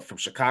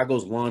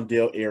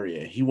Lawndale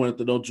area. He wanted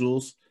to know,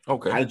 Jules,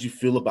 okay, how did you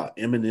feel about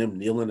Eminem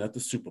kneeling at the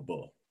Super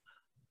Bowl?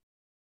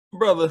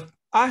 Brother,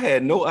 I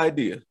had no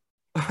idea.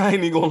 I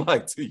ain't even gonna lie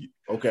to you.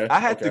 Okay. I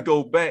had to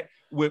go back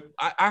with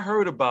I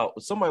heard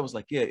about somebody was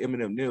like, yeah,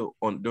 Eminem kneel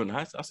during the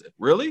high school. I said,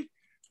 really?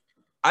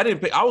 I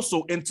didn't pay. I was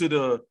so into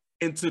the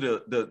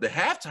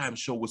halftime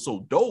show was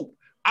so dope.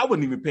 I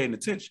wasn't even paying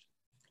attention.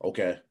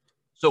 Okay.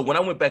 So when I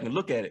went back and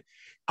looked at it,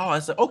 I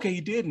said, okay,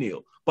 he did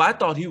kneel. But I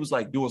thought he was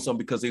like doing something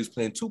because he was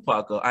playing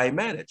Tupac. I Ain't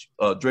Mad at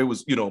You. Dre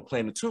was,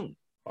 playing the tune.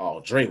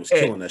 Oh, Dre was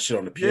killing that shit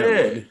on the piano.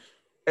 Yeah.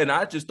 And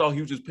I just thought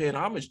he was just paying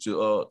homage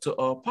to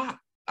Pac.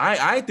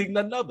 I ain't think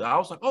nothing of it. I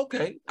was like,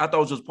 okay. I thought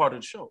it was just part of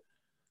the show.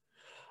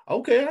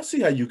 Okay, I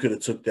see how you could have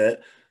took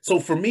that. So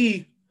for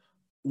me,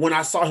 when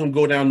I saw him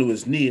go down to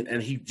his knee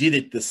and he did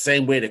it the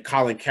same way that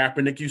Colin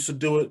Kaepernick used to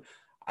do it,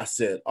 I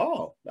said,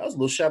 oh, that was a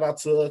little shout out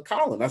to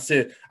Colin. I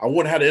said, I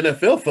wonder how the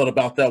NFL felt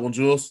about that one,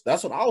 Jules.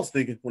 That's what I was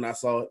thinking when I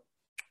saw it.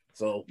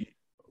 So,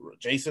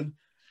 Jason,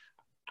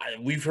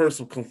 we've heard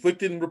some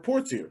conflicting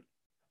reports here,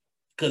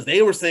 because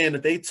they were saying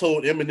that they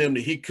told Eminem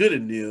that he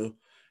couldn't kneel.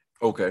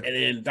 Okay. And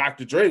then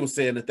Dr. Dre was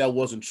saying that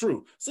wasn't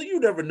true. So you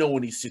never know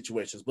in these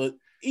situations. But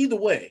either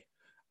way,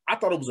 I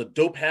thought it was a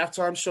dope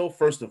halftime show,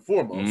 first and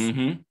foremost.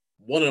 Mm-hmm.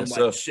 One of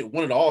them,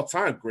 one of the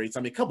all-time greats.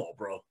 I mean, come on,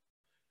 bro.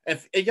 And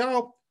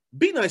y'all,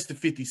 be nice to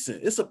 50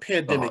 Cent. It's a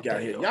pandemic out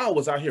here. Y'all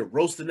was out here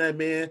roasting that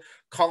man,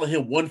 calling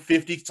him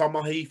 150, talking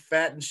about how he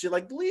fat and shit.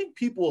 Like, leave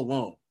people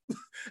alone.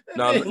 That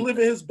man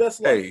living his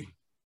best life.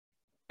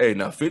 Hey,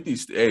 now 50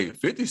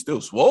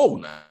 still swole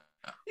now.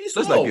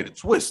 Let's not get it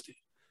twisted.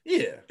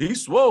 Yeah.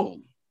 He's swole.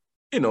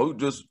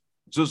 Just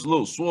a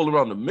little swole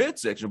around the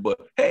midsection, but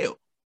hell,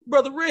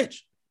 brother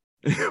Rich.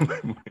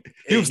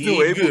 he was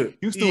still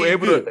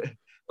able to.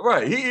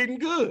 Right, he eating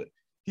good.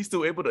 He's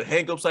still able to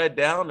hang upside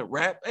down and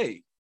rap.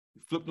 Hey,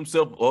 he flipped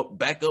himself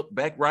back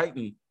right,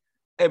 and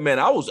hey man,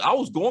 I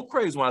was going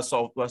crazy when I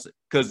saw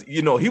because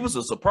he was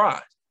a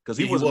surprise because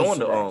he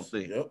wasn't on the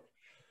thing. Yep.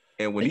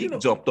 And when he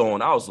jumped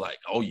on, I was like,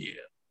 oh yeah.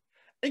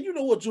 And you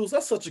know what, Jules?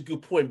 That's such a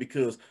good point,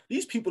 because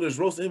these people that's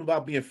roasting him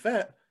about being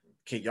fat,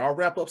 can y'all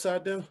rap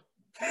upside down?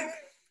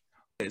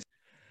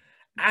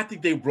 I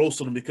think they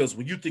roasted him because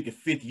when you think of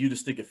 50, you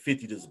just think of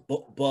 50 just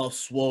buff,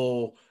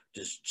 swole,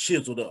 just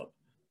chiseled up.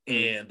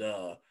 And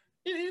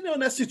in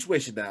that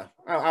situation now,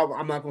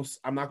 I'm not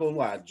gonna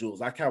lie,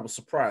 Jules. I kind of was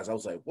surprised. I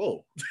was like,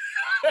 whoa.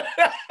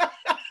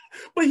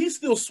 But he's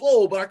still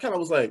swole, but I kind of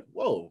was like,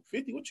 whoa,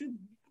 50, what you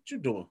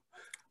doing?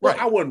 Well,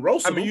 right. I wasn't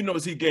roasting him. You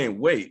notice he gained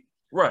weight.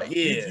 Right.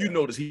 Yeah. You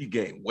notice he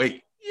gained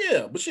weight.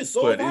 Yeah, but shit,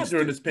 so have I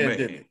during this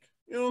pandemic. Man.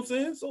 You know what I'm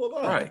saying? So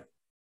have I. Right.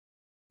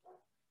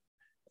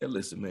 Hey,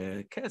 listen,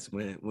 man, cats,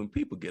 man, when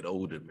people get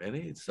older,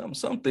 man,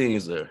 some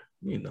things are,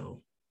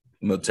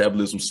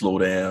 metabolism slow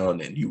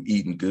down and you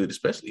eating good,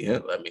 especially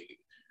him. I mean,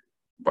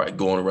 probably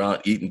going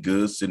around eating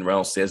good, sitting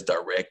around sets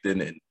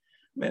directing, and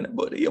man,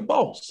 but he a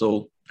boss.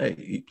 So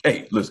hey,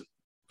 listen,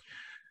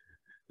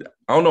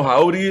 I don't know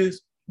how old he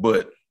is,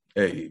 but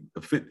hey,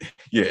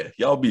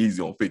 y'all be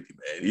easy on 50,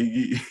 man.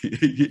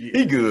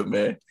 He good,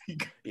 man.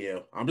 Yeah,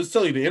 I'm just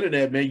telling you, the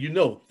internet,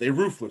 man, they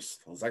ruthless.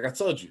 Like I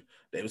told you,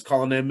 they was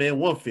calling that man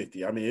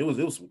 150. I mean, it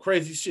was some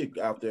crazy shit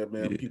out there,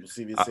 man. Yeah. People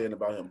see me saying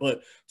about him.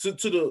 But to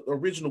the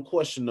original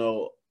question,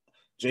 though,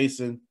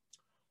 Jason,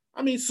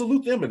 I mean,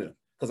 salute Eminem,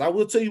 because I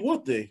will tell you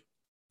one thing.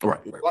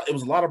 Right. It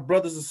was a lot of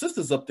brothers and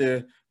sisters up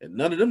there, and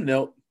none of them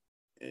knelt.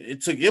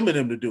 It took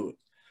Eminem to do it.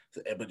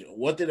 But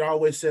what did I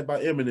always say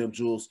about Eminem,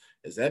 Jules,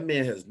 is that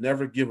man has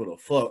never given a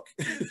fuck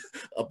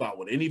about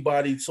what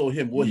anybody told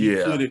him what he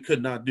could and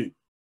could not do.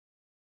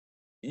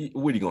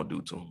 What are you gonna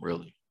do to him,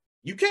 really?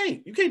 You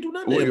can't do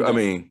nothing. I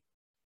mean,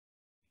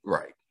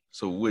 right.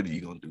 So what are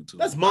you gonna do to him?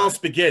 That's Mom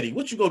Spaghetti.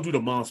 What you gonna do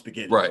to Mom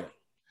Spaghetti? Right.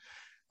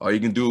 All you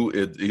can do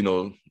is,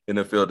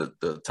 NFL,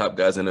 the top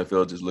guys in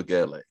NFL just look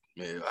at it like,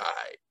 man, all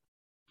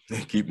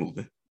right, keep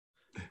moving.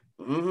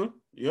 Mm-hmm.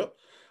 Yep.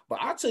 But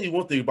I'll tell you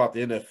one thing about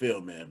the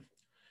NFL, man.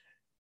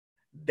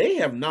 They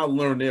have not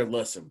learned their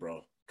lesson,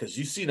 bro. Because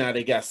you see now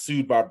they got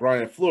sued by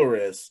Brian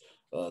Flores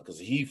because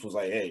he was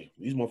like, hey,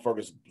 these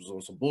motherfuckers was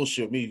on some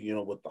bullshit with me,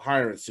 with the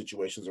hiring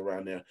situations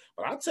around there.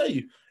 But I'll tell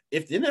you,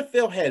 if the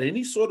NFL had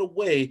any sort of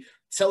way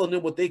telling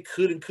them what they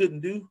could and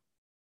couldn't do,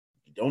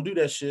 don't do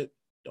that shit.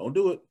 Don't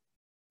do it.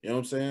 You know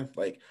what I'm saying?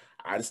 Like,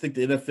 I just think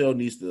the NFL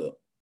needs to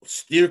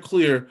steer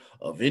clear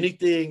of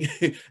anything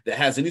that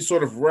has any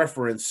sort of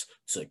reference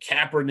to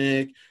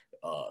Kaepernick,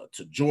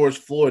 to George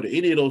Floyd, or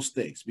any of those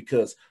things.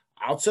 Because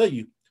I'll tell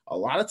you, a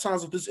lot of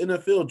times with this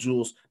NFL,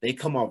 Jules, they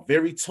come out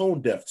very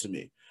tone deaf to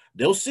me.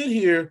 They'll sit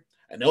here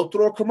and they'll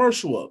throw a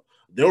commercial up.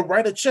 They'll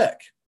write a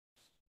check.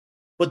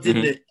 But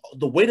then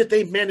the way that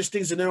they manage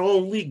things in their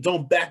own league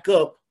don't back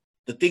up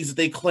the things that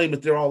they claim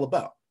that they're all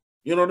about.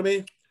 You know what I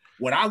mean?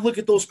 When I look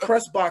at those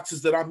press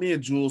boxes that I'm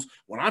in, Jules,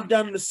 when I'm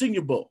down in the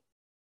Senior Bowl,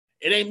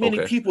 it ain't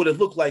many people that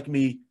look like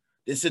me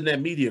that's in that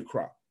media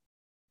crowd.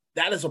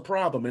 That is a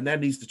problem, and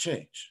that needs to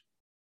change.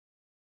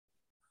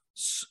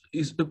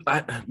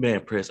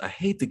 Man, Press, I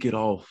hate to get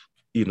off,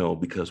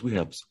 because we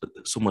have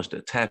so much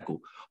to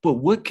tackle, but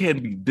what can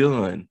be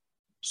done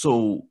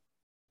so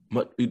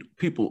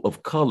people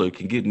of color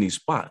can get in these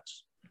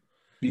spots?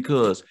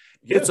 Because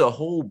it's a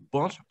whole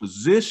bunch of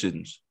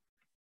positions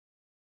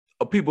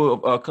of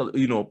people of color,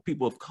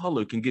 people of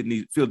color can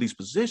fill these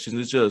positions.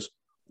 It's just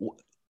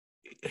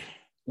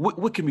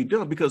what can be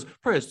done? Because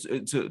Press, to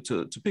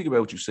piggyback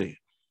what you said,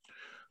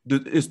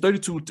 it's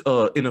 32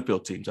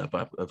 NFL teams, if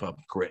I'm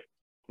correct.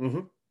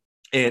 Mm-hmm.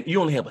 And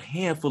you only have a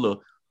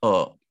handful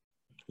of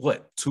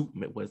two,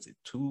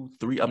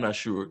 3? I'm not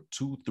sure.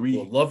 2, 3.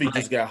 Well, Lovey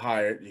just got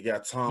hired. You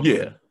got Tomlin.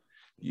 Yeah.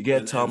 You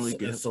got Tomlin.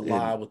 It's a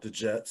lie with the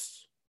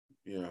Jets.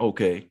 Yeah.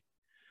 Okay.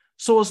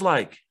 So it's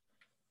like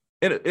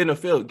in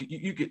NFL,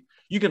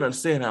 you can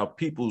understand how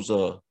people's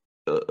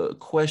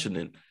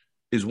questioning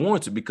is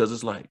warranted, because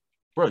it's like,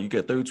 bro, you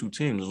got 32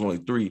 teams. There's only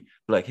 3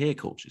 black head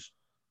coaches.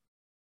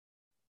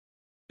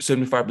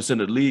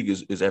 75% of the league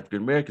is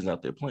African Americans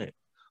out there playing.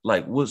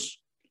 What's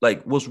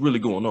really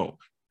going on?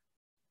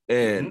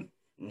 And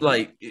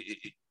like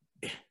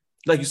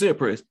you said,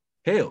 Press,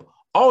 hell,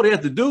 all they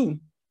have to do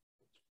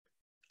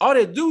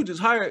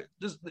just hire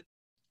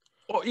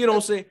or you know what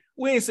I'm saying?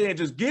 We ain't saying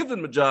just give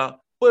them a job,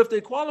 but if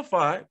they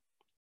qualify,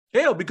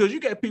 hell, because you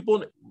got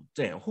people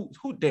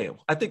who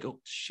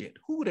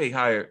they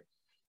hired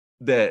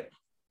that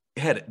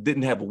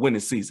didn't have a winning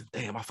season.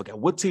 Damn, I forgot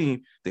what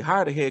team they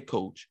hired a head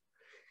coach,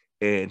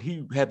 and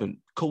he haven't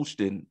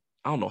coached in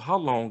I don't know how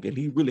long, and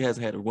he really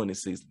hasn't had a winning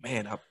season.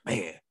 Man.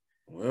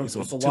 Well, it's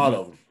a lot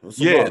of them.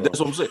 That's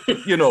what I'm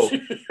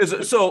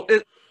saying. So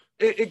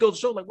it goes to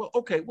show, like, well,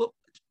 okay, well,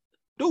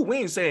 dude, we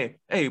ain't saying,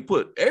 hey,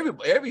 put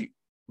every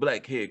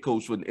black head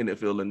coach for the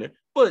NFL in there,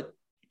 but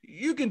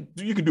you can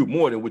do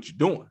more than what you're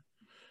doing.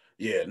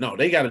 Yeah, no,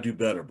 they got to do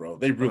better, bro.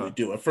 They really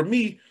do. And for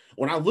me,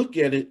 when I look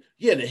at it,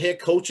 the head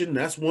coaching,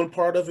 that's one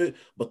part of it.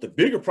 But the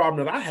bigger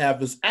problem that I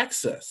have is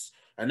access.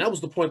 And that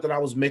was the point that I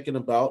was making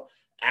about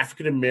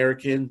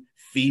African-American,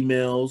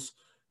 females,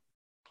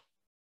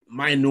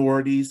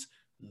 minorities.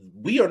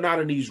 We are not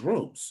in these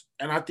rooms.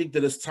 And I think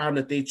that it's time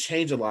that they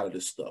change a lot of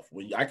this stuff.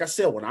 Like I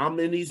said, when I'm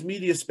in these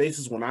media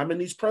spaces, when I'm in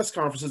these press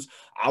conferences,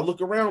 I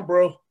look around,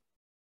 bro.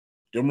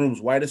 Them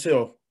rooms white as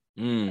hell.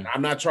 And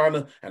I'm not trying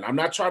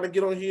to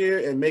get on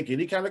here and make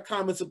any kind of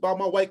comments about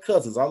my white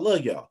cousins. I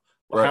love y'all.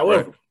 But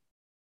however,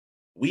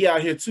 we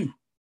out here too.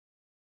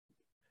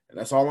 And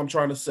that's all I'm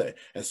trying to say.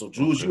 And so,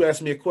 Jules, you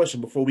asked me a question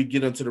before we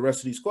get into the rest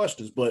of these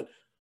questions, but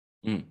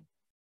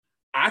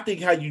I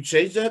think how you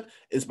change that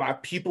is by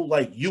people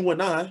like you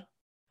and I,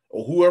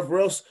 or whoever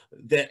else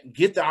that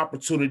get the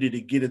opportunity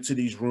to get into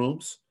these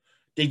rooms.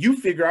 Then you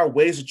figure out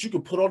ways that you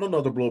can put on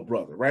another little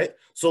brother, right?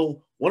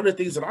 So one of the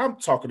things that I'm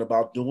talking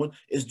about doing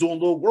is doing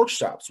little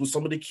workshops with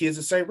some of the kids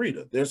at St.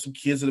 Rita. There's some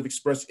kids that have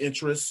expressed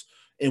interest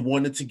in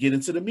wanting to get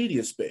into the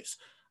media space.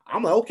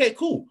 I'm like, okay,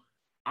 cool.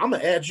 I'm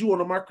going to add you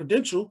onto my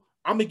credential.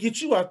 I'm going to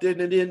get you out there,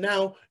 and then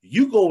now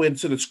you go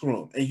into the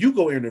scrum and you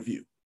go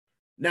interview.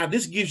 Now,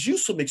 this gives you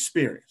some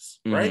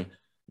experience, right?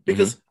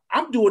 Because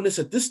I'm doing this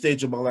at this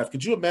stage of my life.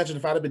 Could you imagine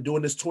if I'd have been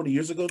doing this 20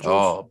 years ago, George?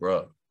 Oh,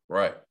 bro.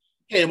 Right.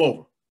 Game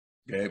over.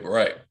 Yeah,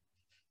 right.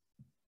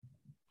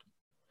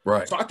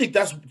 Right. So I think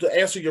that's to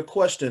answer your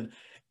question.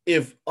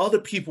 If other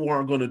people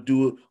aren't going to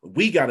do it,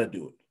 we got to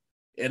do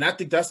it. And I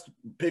think that's the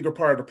bigger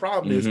part of the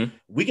problem is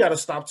we got to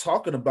stop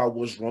talking about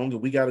what's wrong,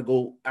 and we got to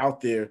go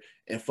out there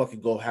and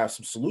fucking go have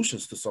some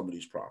solutions to some of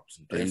these problems.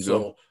 And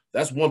so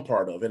that's one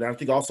part of it. And I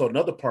think also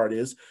another part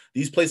is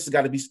these places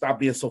got to stop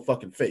being so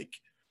fucking fake.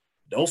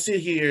 Don't sit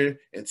here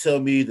and tell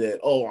me that,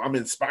 oh, I'm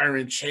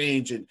inspiring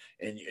change and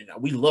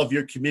we love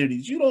your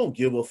communities. You don't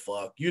give a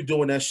fuck. You're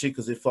doing that shit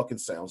because it fucking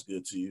sounds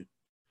good to you.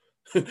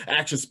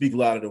 Actions speak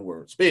louder than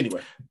words. But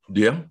anyway.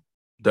 Yeah.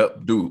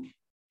 Dude,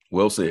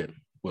 well said.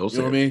 Well said.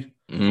 You know what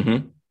I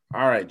mean?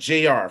 All right.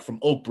 JR from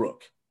Oak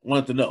Brook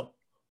wanted to know,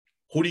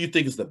 who do you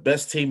think is the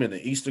best team in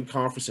the Eastern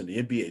Conference in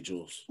the NBA,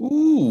 Jules?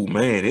 Ooh,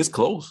 man, it's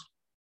close.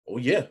 Oh,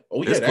 yeah.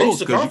 Oh, yeah. It's The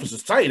close, Eastern Conference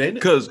is tight, ain't it?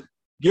 Because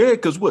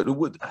what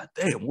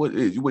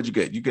you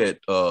get? You get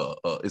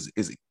is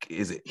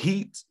it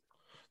Heat?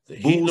 The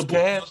Heat and the Bulls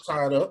Cavs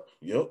tied up.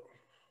 Yep.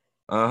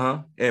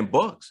 And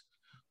Bucks.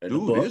 And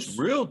dude, the Bucks. It's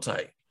real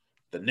tight.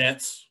 The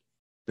Nets,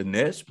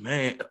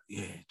 man.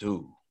 Yeah,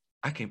 dude.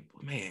 I can't.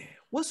 Man,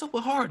 what's up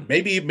with Harden?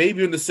 Maybe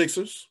in the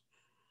Sixers.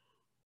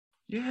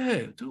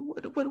 Yeah,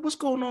 dude. What's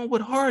going on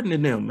with Harden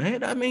and them,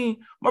 man? I mean,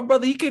 my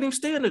brother, he can't even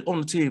stand on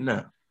the team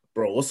now.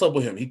 Bro, what's up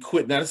with him? He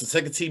quit. Now this is the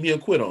second team he'll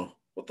quit on.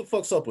 What the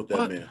fuck's up with that,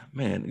 What? man?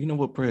 Man, you know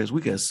what, Prez?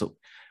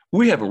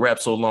 We haven't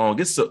rapped so long.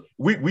 It's so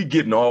we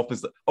getting off and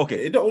stuff.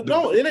 Okay. It ain't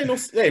no.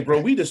 Hey, bro,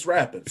 we just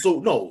rapping.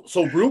 So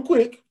real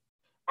quick.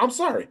 I'm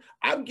sorry.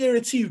 I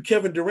guarantee you,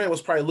 Kevin Durant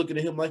was probably looking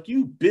at him like,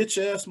 "You bitch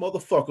ass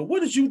motherfucker!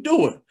 What is you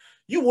doing?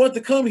 You wanted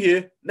to come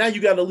here. Now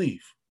you got to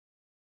leave."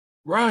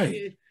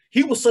 Right.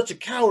 He was such a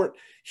coward.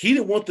 He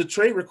didn't want the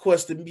trade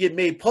request to get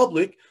made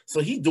public, so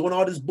he doing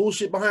all this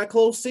bullshit behind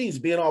closed scenes,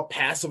 being all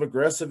passive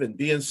aggressive and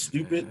being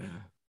stupid.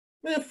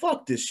 Man,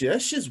 fuck this shit.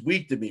 That shit's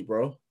weak to me,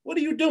 bro. What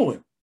are you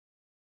doing?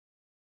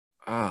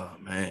 Oh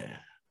man.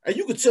 And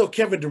you can tell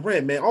Kevin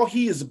Durant, man, all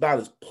he is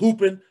about is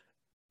pooping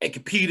and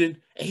competing,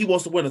 and he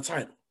wants to win a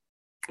title.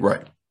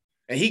 Right.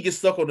 And he gets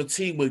stuck on the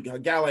team with a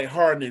guy like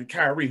Harden and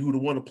Kyrie who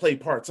don't want to play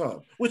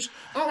part-time, which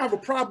I don't have a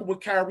problem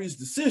with Kyrie's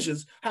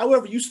decisions.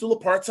 However, you still a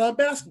part-time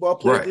basketball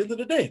player at the end of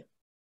the day.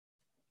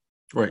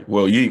 Right.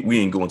 Well, we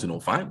ain't going to no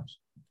finals.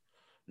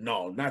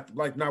 No, not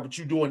what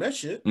you doing that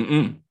shit.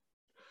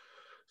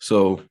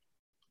 So,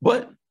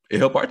 but it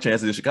helped our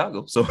chances in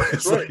Chicago. So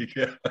it's right.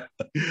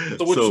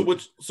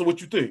 So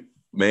what you think?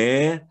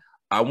 Man,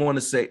 I want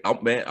to say, I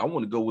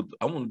want to go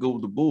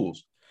with the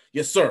Bulls.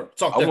 Yes, sir.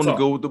 I want to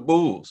go with the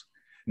Bulls.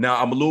 Now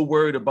I'm a little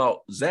worried about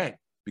Zach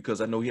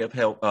because I know he have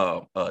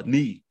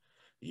knee.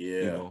 Yeah,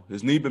 you know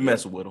his knee been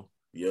messing with him.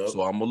 Yeah.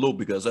 So I'm a little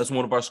because that's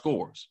one of our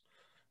scores.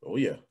 Oh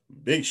yeah,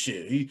 big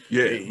shit. He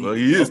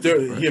is. There,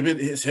 right? Him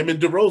and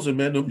DeRozan,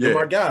 man. Them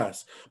are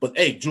guys. But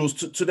hey, Jules,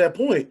 to that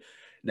point.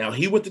 Now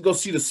he went to go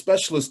see the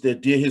specialist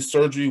that did his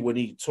surgery when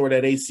he tore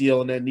that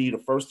ACL in that knee the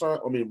first time.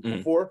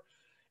 Before,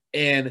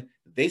 and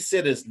they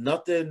said there's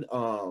nothing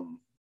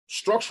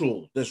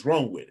structural that's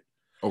wrong with it.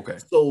 Okay.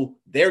 So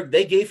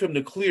they gave him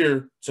the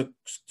clear to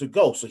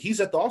go. So he's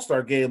at the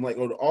All-Star game, or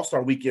the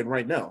All-Star weekend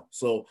right now.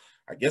 So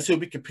I guess he'll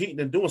be competing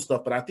and doing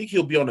stuff, but I think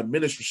he'll be on a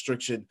minutes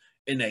restriction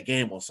in that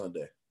game on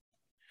Sunday.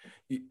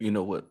 You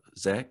know what,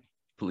 Zach?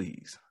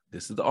 Please,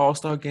 this is the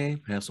All-Star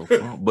game. Have some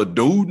fun, but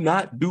do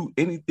not do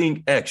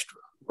anything extra.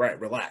 Right,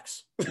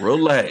 relax.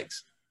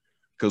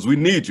 Because we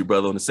need you,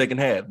 brother, in the second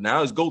half.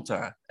 Now it's go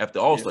time. After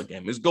the All-Star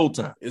game, it's go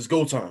time. It's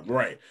go time,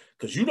 right.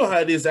 Because you know how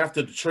it is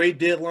after the trade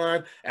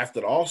deadline,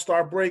 after the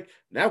All-Star break.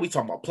 Now we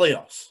talking about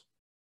playoffs.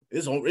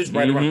 It's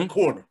right around the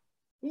corner.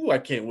 Ooh, I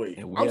can't wait.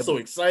 I'm so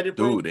excited,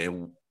 bro. Dude,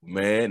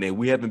 and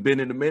we haven't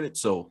been in a minute,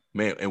 so,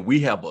 man, and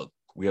we have a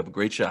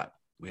great shot.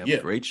 We have a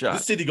great shot.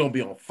 This city going to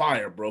be on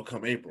fire, bro,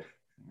 come April.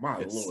 My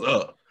yes,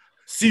 Lord.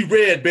 See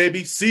red,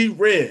 baby. See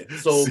red.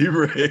 So, see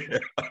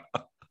red.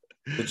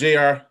 But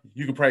JR,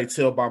 you can probably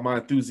tell by my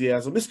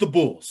enthusiasm, it's the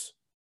Bulls.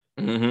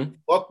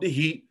 Fuck the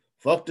Heat,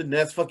 fuck the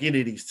Nets, fuck any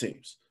of these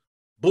teams.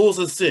 Bulls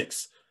in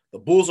 6. The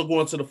Bulls are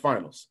going to the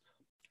finals.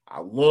 I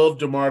love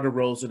DeMar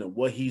DeRozan and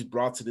what he's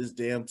brought to this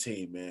damn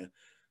team, man.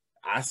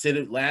 I said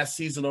it last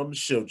season on the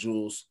show,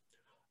 Jules.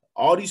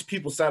 All these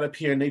people sat up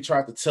here and they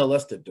tried to tell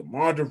us that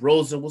DeMar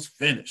DeRozan was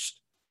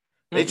finished.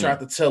 They tried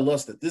to tell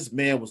us that this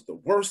man was the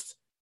worst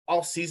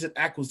off-season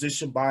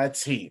acquisition by a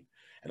team.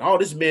 And all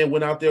this man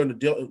went out there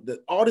and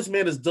all this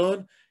man has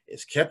done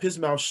is kept his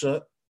mouth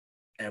shut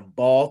and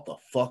balled the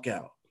fuck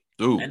out.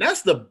 Dude. And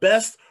that's the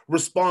best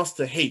response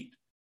to hate.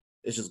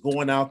 It's just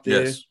going out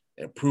there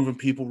and proving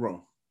people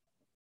wrong.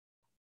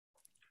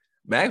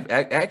 Man,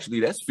 actually,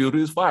 that's fuel to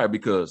his fire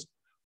because,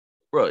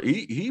 bro,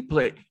 he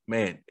played,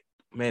 man,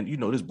 you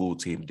know, this Bull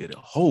team did a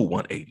whole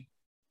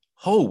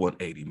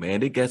 180, man.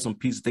 They got some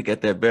pieces. They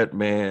got that vet,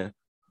 man,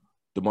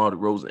 DeMar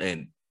DeRozan,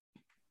 and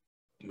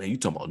man, you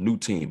talking about a new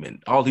team,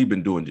 and all he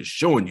been doing just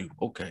showing you,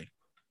 okay,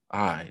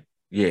 all right,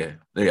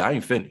 I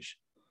ain't finished.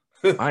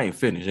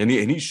 And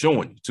he's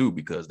showing you too,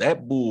 because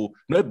that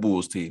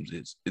Bulls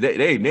teams they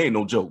ain't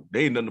no joke.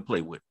 They ain't nothing to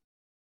play with.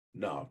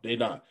 No, they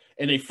not.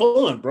 And they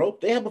fun, bro.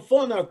 They having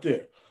fun out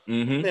there.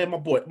 Man, my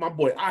boy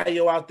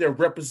Ayo out there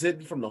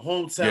representing from the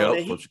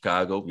hometown. From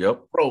Chicago.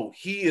 Yep. Bro,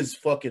 he is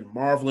fucking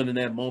marveling in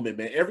that moment,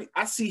 man.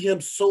 I see him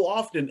so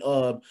often,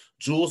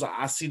 Jules.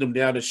 I see them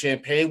down in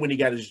Champaign when he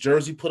got his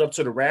jersey put up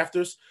to the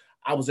rafters.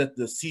 I was at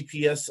the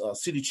CPS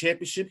City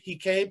Championship. He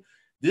came.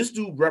 This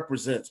dude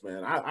represents,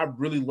 man. I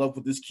really love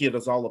what this kid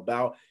is all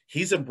about.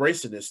 He's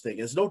embracing this thing.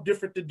 It's no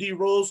different than D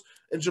Rose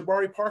and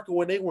Jabari Parker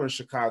when they were in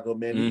Chicago,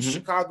 man. These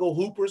Chicago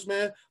Hoopers,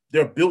 man,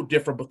 they're built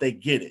different, but they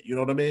get it. You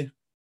know what I mean?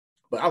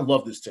 But I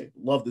love this team.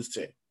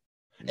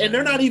 And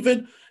they're not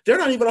even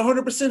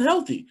 100%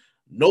 healthy.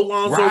 No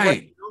Lonzo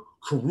right now.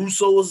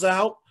 Caruso is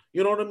out.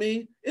 You know what I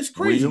mean? It's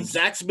crazy. Williams.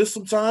 Zach's missed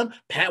some time.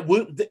 Pat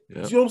Williams. You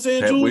know what I'm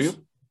saying, Jules? Williams.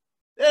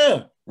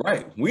 Yeah.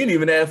 Right. We didn't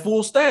even have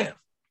full staff.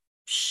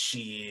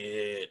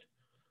 Shit.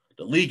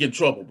 The league in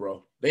trouble,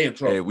 bro. They in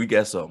trouble. Hey, we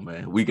got something,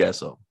 man.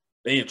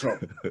 They in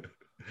trouble.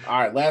 All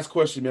right, last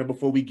question, man,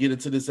 before we get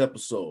into this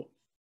episode.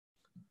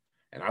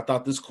 And I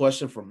thought this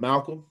question from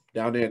Malcolm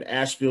down there in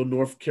Asheville,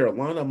 North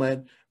Carolina. I'm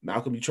like,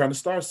 Malcolm, you trying to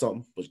start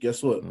something. But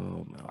guess what?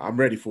 Oh, no. I'm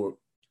ready for it.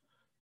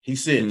 He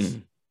says,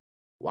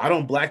 why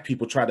don't black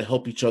people try to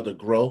help each other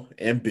grow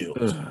and build?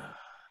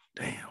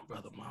 Damn,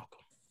 Brother Malcolm.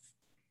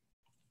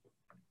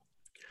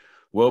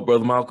 Well,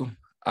 Brother Malcolm,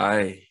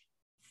 I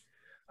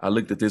I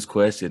looked at this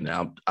question.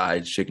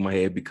 I shake my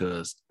head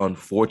because,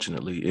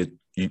 unfortunately,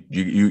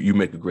 you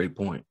make a great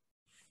point.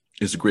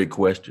 It's a great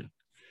question,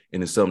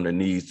 and it's something that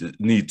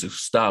needs to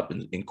stop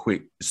and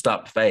quick,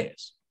 stop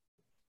fast.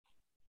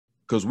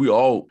 Because we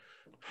all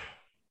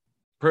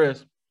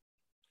press.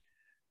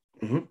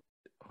 Mm-hmm.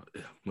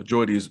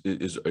 Majority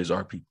is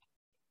our people.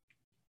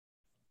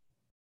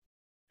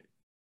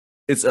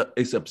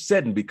 It's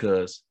upsetting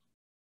because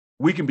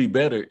we can be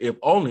better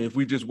if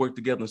we just work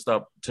together and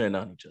stop tearing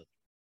down each other.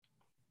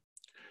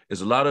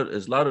 There's a lot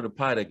of the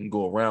pie that can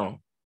go around,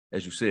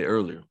 as you said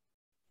earlier.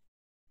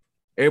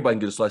 Everybody can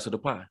get a slice of the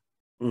pie.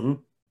 Mm-hmm.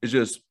 It's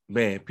just,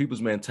 man,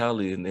 people's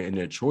mentality and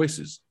their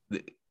choices.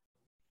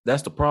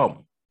 That's the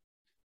problem.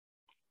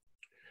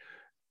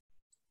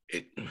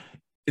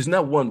 It's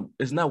not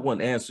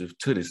one answer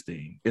to this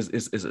thing.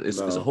 It's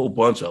a whole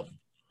bunch of them.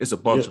 It's a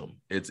bunch of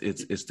them. It's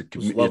the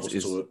community.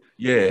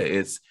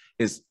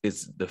 It's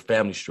the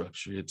family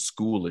structure. It's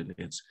schooling.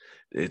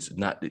 It's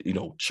not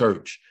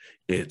church.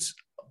 It's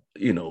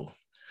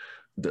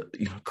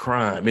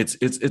crime. It's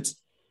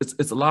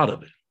a lot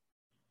of it.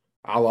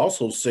 I'll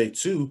also say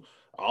too.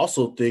 I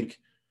also think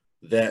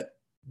that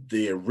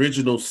the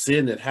original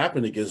sin that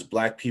happened against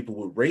Black people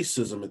with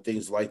racism and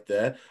things like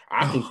that,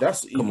 I think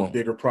that's an even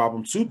bigger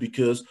problem too,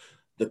 because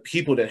the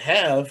people that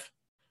have,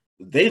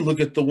 they look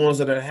at the ones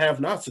that have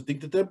nots and think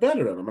that they're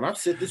better than them. And I've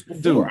said this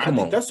before. Dude, I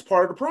think that's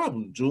part of the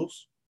problem,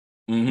 Jules.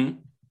 Mm-hmm.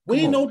 We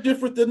ain't no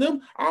different than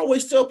them. I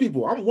always tell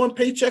people, I'm one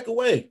paycheck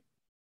away.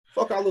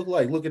 Fuck I look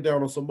like looking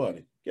down on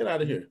somebody. Get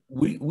out of here.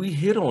 We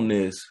hit on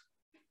this,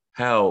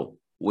 how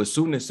as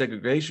soon as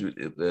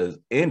segregation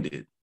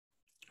ended,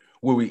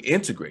 where we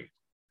integrate,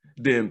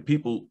 then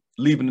people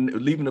leaving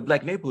the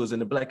Black neighborhoods,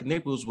 and the Black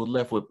neighborhoods were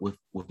left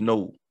with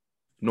no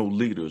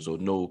leaders or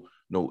no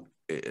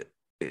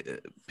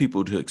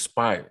people to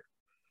inspire.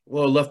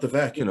 Well, left the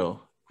vacuum.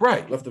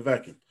 Right. Left the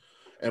vacuum.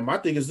 And my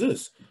thing is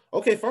this.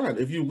 Okay, fine.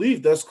 If you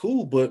leave, that's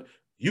cool, but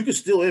you can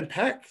still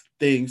impact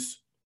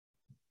things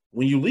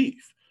when you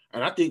leave.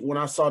 And I think when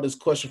I saw this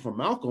question from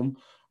Malcolm,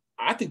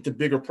 I think the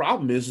bigger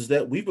problem is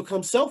that we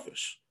become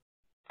selfish.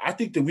 I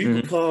think that we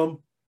become,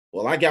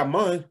 well, I got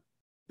mine.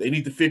 They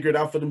need to figure it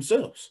out for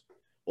themselves.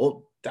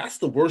 Well, that's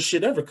the worst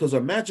shit ever. Because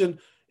imagine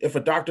if a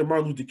Dr.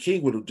 Martin Luther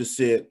King would have just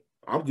said,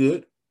 I'm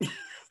good.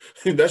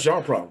 That's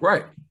your problem.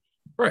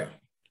 Right.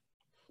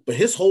 But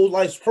his whole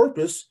life's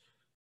purpose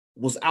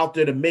was out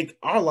there to make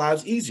our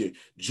lives easier.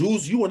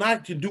 Jules, you and I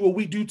can do what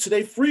we do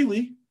today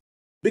freely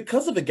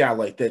because of a guy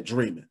like that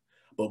dreaming.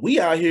 But we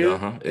out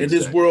here in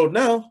this world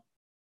now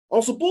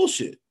on some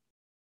bullshit.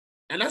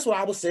 And that's what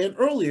I was saying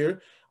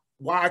earlier,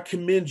 why I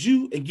commend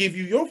you and give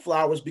you your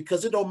flowers,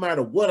 because it don't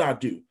matter what I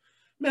do.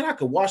 Man, I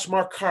could wash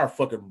my car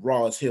fucking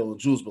raw as hell, and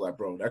Jules be like,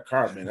 bro, that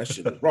car, man, that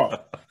shit is raw.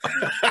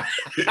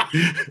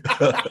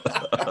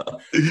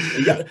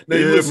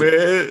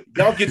 Man.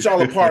 Y'all get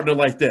y'all a partner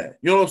like that.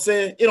 You know what I'm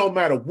saying? It don't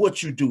matter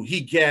what you do.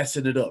 He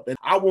gassing it up. And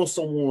I want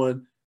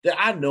someone that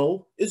I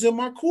know is in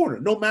my corner,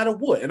 no matter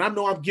what. And I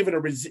know I'm giving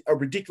a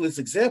ridiculous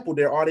example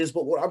there, audience,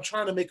 but what I'm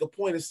trying to make a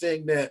point is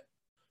saying that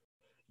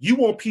you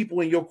want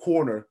people in your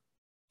corner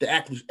to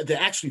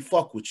actually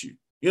fuck with you.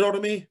 You know what I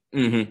mean?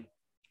 Mm-hmm.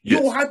 You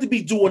don't have to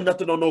be doing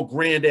nothing on no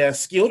grand ass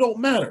skill. It don't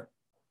matter.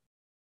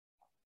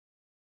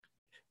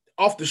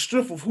 Off the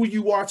strength of who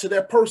you are to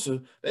that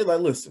person, they like,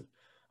 listen,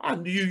 I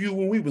knew you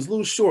when we was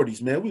little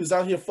shorties, man. We was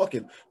out here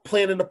fucking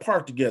playing in the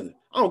park together.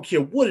 I don't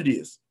care what it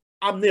is.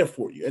 I'm there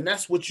for you. And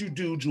that's what you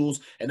do,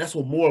 Jules. And that's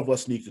what more of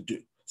us need to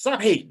do.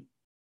 Stop hating.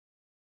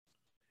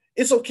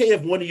 It's okay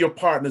if one of your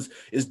partners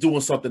is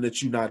doing something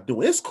that you're not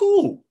doing. It's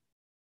cool.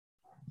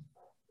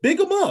 Big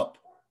them up.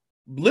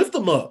 Lift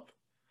them up.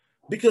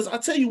 Because I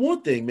tell you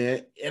one thing,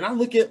 man, and I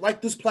look at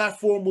like this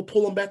platform, we're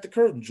pulling back the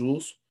curtain,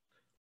 Jules.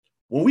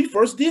 When we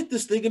first did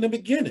this thing in the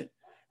beginning,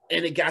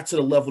 and it got to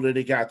the level that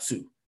it got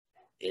to,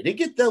 it didn't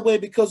get that way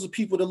because of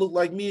people that look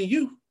like me and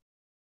you.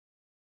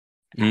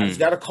 I just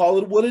got to call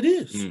it what it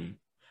is.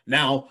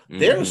 Now,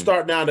 they're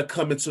starting now to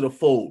come into the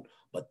fold,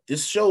 but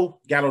this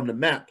show got on the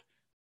map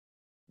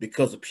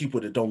because of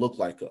people that don't look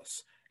like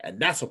us. And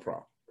that's a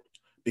problem.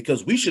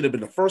 Because we should have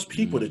been the first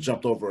people that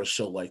jumped over a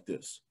show like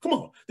this. Come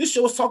on. This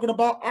show is talking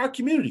about our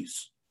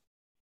communities,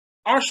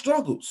 our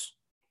struggles.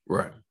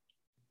 Right.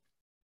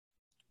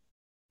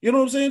 You know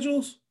what I'm saying,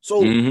 Jules? So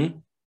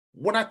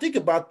when I think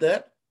about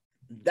that,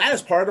 that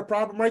is part of the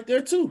problem right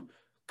there too.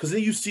 Because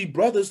then you see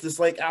brothers that's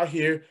like out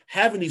here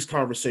having these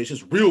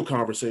conversations, real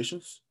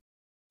conversations.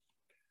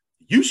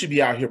 You should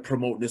be out here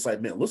promoting this. Like,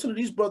 man, listen to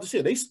these brothers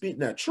here. They speaking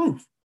that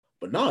truth.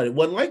 But no, it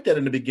wasn't like that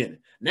in the beginning.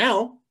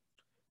 Now,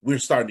 we're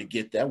starting to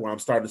get that, where I'm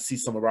starting to see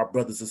some of our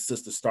brothers and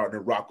sisters starting to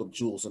rock with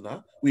Jules and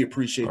I. We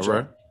appreciate you.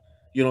 Right.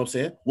 You know what I'm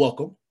saying?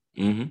 Welcome.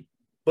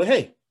 But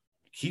hey,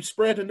 keep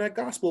spreading that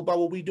gospel about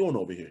what we're doing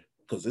over here,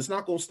 because it's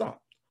not going to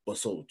stop. But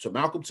so to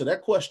Malcolm, to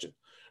that question,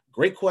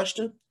 great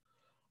question.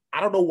 I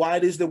don't know why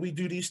it is that we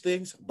do these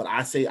things, but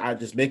I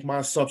just make my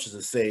assumptions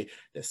and say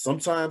that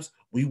sometimes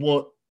we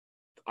want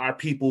our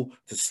people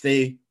to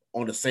stay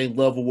on the same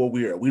level where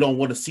we are. We don't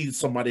want to see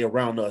somebody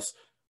around us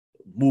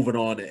moving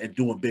on and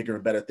doing bigger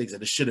and better things,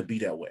 and it shouldn't be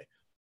that way.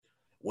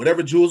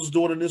 Whatever Jules is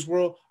doing in this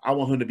world, I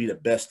want him to be the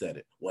best at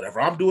it. Whatever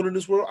I'm doing in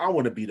this world, I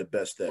want to be the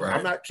best at it. Right.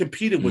 I'm not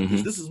competing with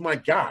this. This is my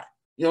guy.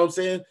 You know what I'm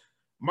saying?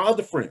 My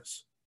other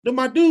friends, they're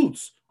my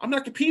dudes. I'm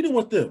not competing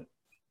with them.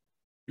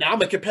 Now,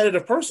 I'm a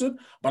competitive person,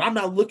 but I'm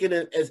not looking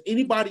at as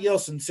anybody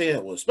else and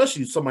saying, well,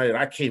 especially somebody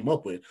that I came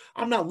up with,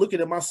 I'm not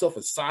looking at myself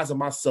and sizing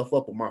myself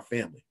up with my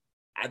family.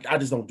 I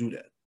just don't do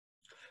that.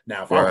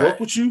 Now, if I work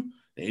with you,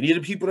 any of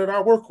the people that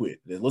I work with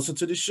that listen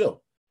to this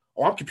show,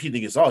 I'm competing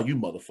against all you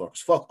motherfuckers.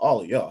 Fuck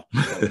all of y'all.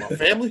 My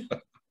family,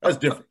 that's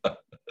different.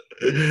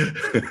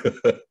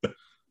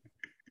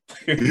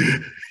 Hey,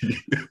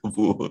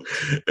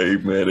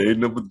 man, ain't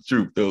nothing but the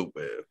truth, though,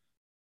 man.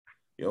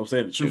 You know what I'm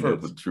saying? The truth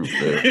hurts. The truth,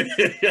 man.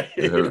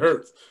 It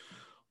hurts.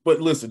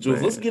 But listen,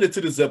 Jules, let's get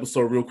into this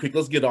episode real quick.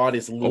 Let's get the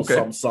audience a little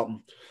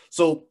something.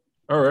 So,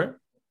 all right.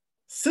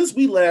 Since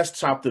we last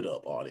chopped it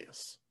up,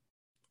 audience,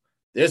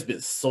 there's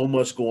been so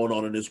much going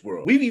on in this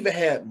world. We've even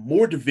had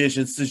more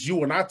divisions since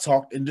you and I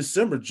talked in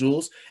December,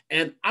 Jules.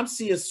 And I'm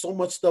seeing so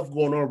much stuff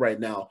going on right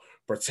now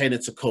pertaining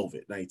to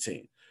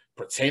COVID-19,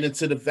 pertaining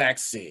to the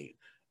vaccine.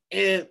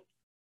 And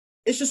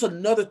it's just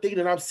another thing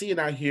that I'm seeing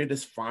out here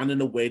that's finding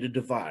a way to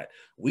divide.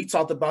 We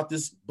talked about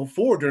this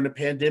before during the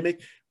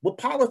pandemic, where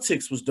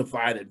politics was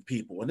dividing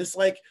people. And it's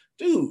like,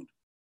 dude,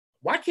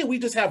 why can't we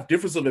just have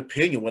difference of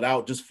opinion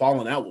without just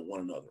falling out with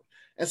one another?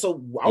 And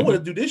so I want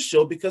to do this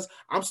show because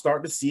I'm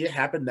starting to see it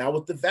happen now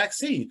with the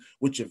vaccine,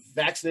 with your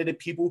vaccinated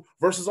people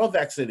versus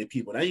unvaccinated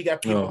people. Now you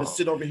got people that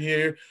sit over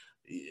here,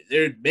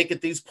 they're making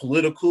things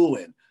political.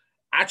 And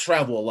I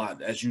travel a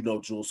lot, as you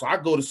know, Jules. So I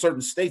go to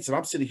certain states and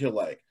I'm sitting here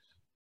like,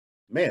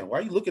 man, why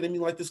are you looking at me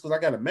like this? Because I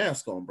got a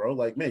mask on, bro.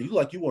 Like, man, you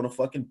want to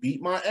fucking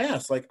beat my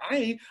ass. Like,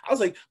 I was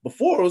like,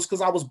 before it was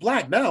because I was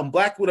black. Now I'm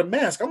black with a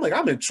mask. I'm like,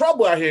 I'm in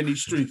trouble out here in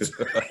these streets.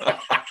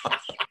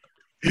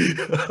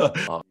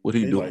 What are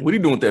you doing? What are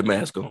you doing with that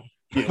mask on?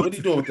 Yeah, what are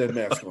you doing with that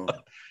mask on?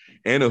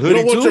 And a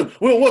hoodie too?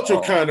 We don't want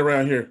your kind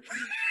around here.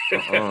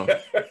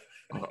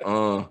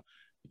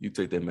 You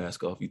take that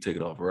mask off. You take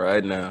it off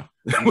right now.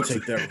 You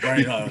take that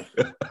right off,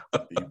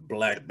 you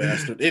black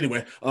bastard.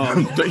 Anyway,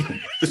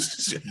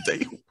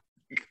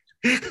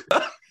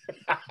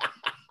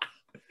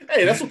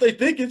 hey, that's what they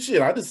thinking.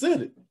 Shit, I just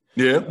said it.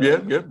 Yeah.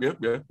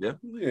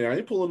 Yeah, I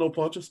ain't pulling no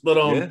punches.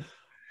 But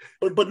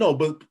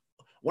but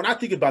when I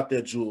think about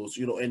that, Jules,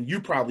 and you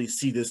probably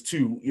see this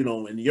too,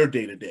 in your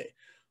day to day.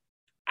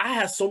 I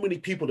have so many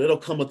people that'll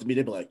come up to me.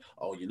 They'll be like,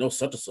 "Oh,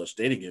 such and such,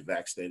 they didn't get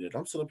vaccinated."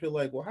 I'm sitting up here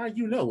like, "Well, how do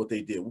you know what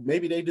they did? Well,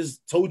 maybe they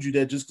just told you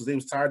that just because they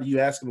was tired of you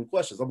asking them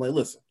questions." I'm like,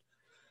 "Listen,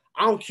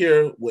 I don't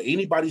care what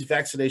anybody's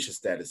vaccination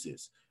status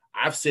is.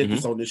 I've said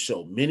this on this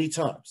show many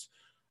times.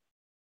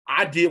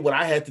 I did what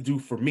I had to do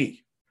for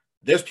me.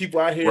 There's people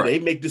out here, they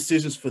make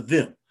decisions for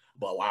them.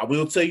 But I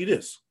will tell you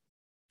this.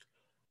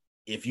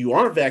 If you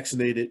aren't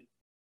vaccinated,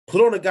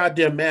 put on a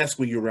goddamn mask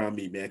when you're around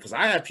me, man, because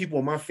I have people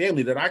in my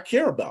family that I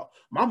care about.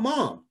 My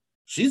mom,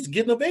 she's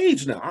getting of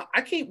age now.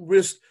 I can't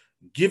risk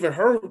giving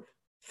her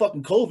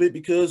fucking COVID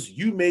because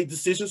you made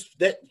decisions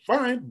that,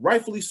 fine,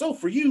 rightfully so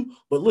for you.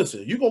 But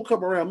listen, you're going to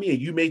come around me and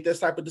you made that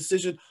type of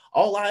decision.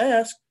 All I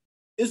ask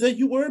is that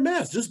you wear a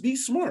mask. Just be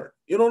smart.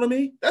 You know what I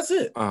mean? That's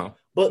it.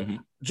 But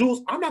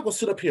Jules, I'm not going to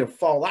sit up here and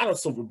fall out of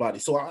somebody.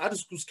 So I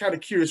just was kind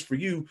of curious for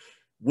you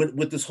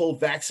with this whole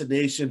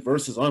vaccination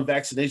versus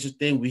unvaccination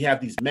thing. We have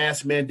these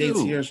mask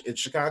mandates here in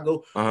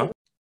Chicago.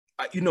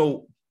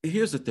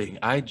 Here's the thing.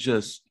 I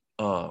just,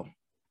 out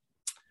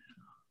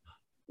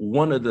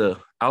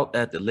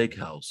at the lake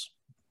house,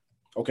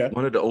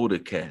 one of the older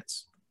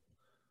cats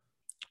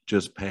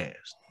just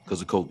passed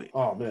because of COVID.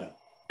 Oh, man.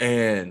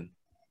 And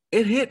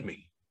it hit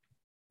me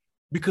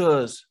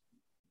because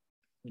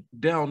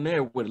down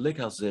there where the lake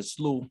house is, it's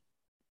a little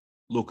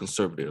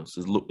conservative. It's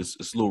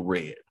a little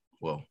red.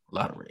 Well, a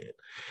lot of red.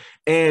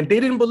 And they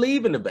didn't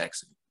believe in the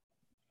vaccine.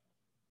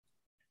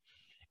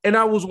 And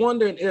I was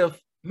wondering if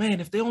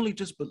they only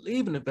just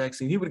believe in the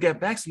vaccine, he would have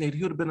got vaccinated,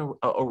 he would have been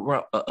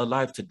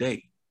alive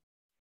today.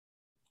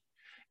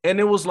 And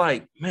it was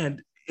like,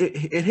 man,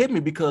 it hit me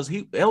because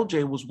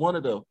LJ was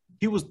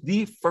he was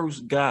the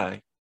first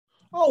guy.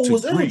 Oh, it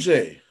was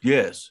LJ.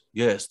 Yes,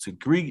 to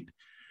greet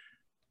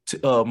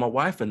my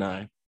wife and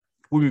I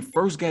when we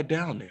first got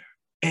down there.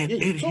 And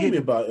it told me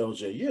about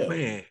LJ, yeah.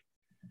 Man.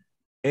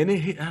 And it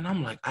hit, and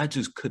I'm like, I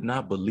just could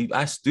not believe.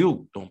 I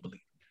still don't believe.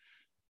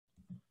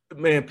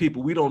 Man,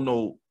 people, we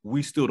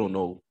still don't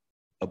know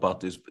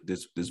about this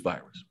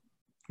virus.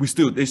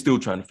 They're still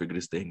trying to figure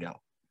this thing out.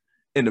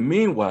 In the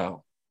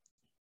meanwhile,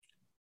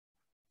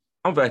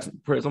 I'm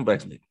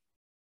vaccinated.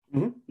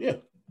 Mm-hmm. Yeah,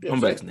 I'm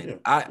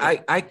vaccinated.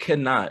 Yeah. I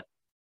cannot.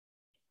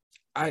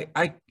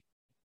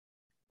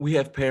 We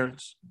have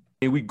parents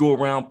and we go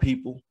around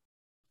people.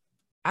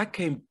 I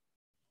can't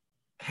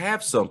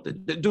have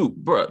something. Dude,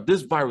 bro,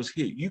 this virus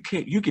here, you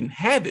can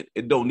have it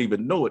and don't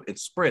even know it and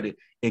spread it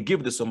and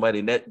give it to somebody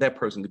and that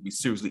person could be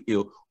seriously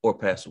ill or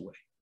pass away.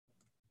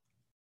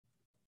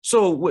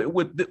 So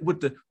what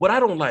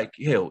I don't like,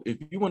 hell, if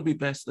you want to be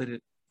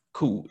vaccinated,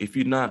 cool. If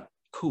you're not,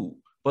 cool.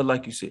 But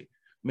like you said,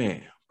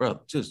 man,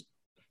 bro, just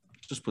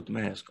just put the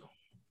mask on.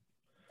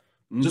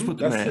 Mhm, Just put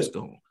the that's mask it.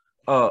 on.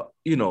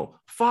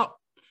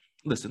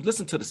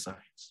 Listen to the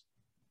science.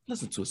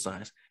 Listen to the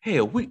science.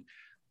 Hell,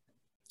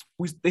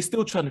 they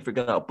still trying to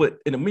figure it out. But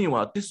in the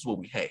meanwhile, this is what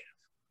we have.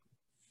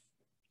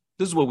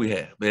 This is what we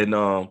have. With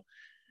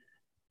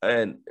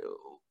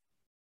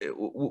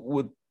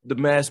the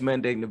mask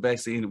mandating the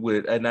vaccine,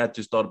 and I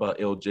just thought about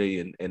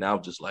LJ, and I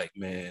was just like,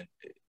 man,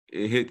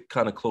 it hit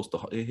close to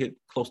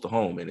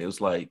home, and it was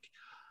like,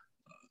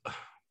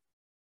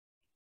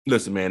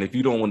 listen, man, if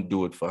you don't want to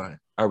do it, fine.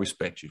 I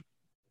respect you.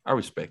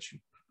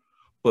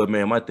 But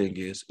man, my thing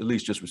is, at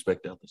least just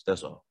respect others.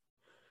 That's all.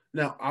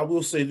 Now, I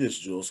will say this,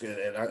 Jules,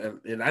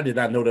 and I did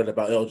not know that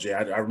about LJ.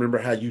 I remember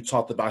how you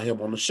talked about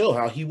him on the show,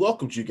 how he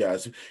welcomed you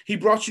guys. He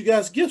brought you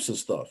guys gifts and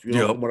stuff,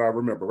 Yep. from what I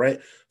remember,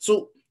 right?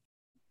 So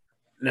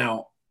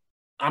now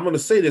I'm going to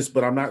say this,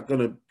 but I'm not going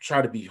to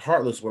try to be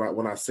heartless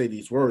when I say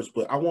these words,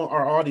 but I want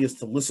our audience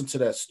to listen to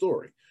that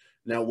story.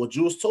 Now, what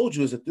Jules told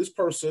you is that this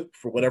person,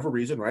 for whatever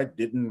reason, right,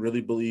 didn't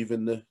really believe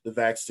in the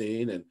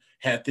vaccine and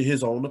had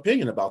his own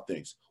opinion about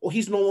things. Well,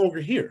 he's no longer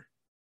here.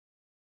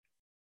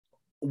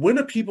 When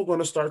are people going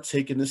to start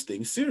taking this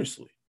thing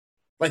seriously?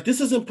 Like,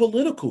 this isn't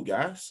political,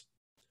 guys.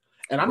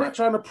 And I'm not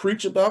trying to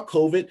preach about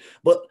COVID,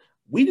 but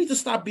we need to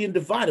stop being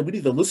divided. We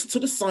need to listen to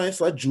the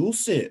science, like Jules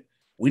said.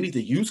 We need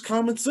to use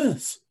common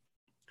sense.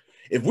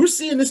 If we're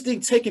seeing this thing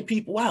taking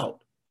people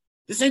out,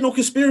 this ain't no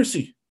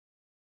conspiracy.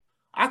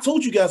 I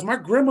told you guys, my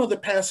grandmother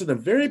passed in the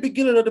very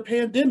beginning of the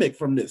pandemic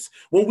from this,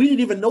 when we didn't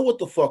even know what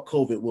the fuck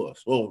COVID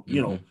was. Well,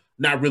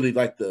 not really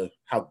like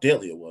how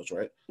deadly it was,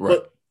 right?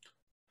 But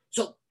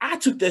so I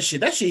took that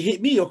shit. That shit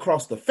hit me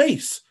across the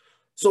face.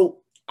 So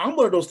I'm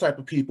one of those type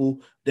of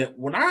people that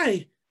when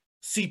I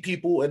see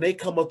people and they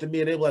come up to me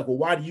and they're like, well,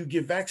 why do you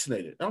get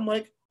vaccinated? And I'm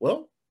like,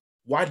 well,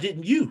 why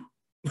didn't you?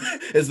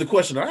 Is the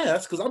question I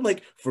ask. Because I'm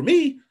like, for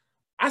me,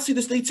 I see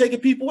this thing taking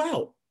people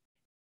out.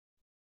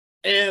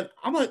 And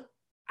I'm like,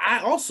 I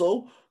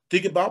also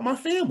think about my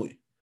family.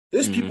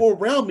 There's people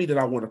around me that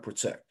I want to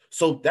protect.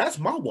 So that's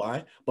my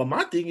why. But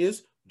my thing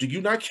is, do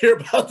you not care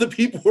about the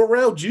people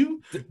around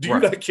you? Do you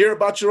not care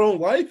about your own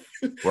life?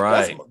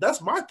 Right.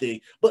 That's my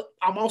thing. But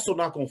I'm also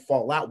not going to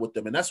fall out with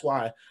them. And that's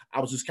why I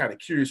was just kind of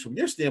curious from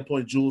your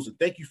standpoint, Jules. And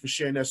thank you for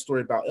sharing that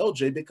story about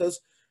LJ, because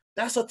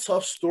that's a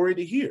tough story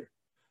to hear.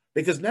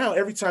 Because now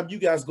every time you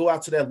guys go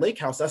out to that lake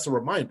house, that's a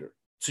reminder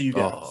to you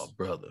guys. Oh,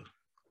 brother,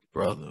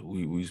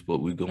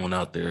 we going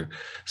out there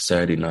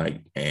Saturday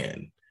night,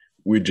 and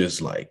we're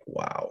just like,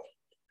 wow,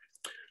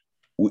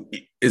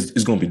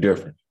 it's going to be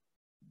different.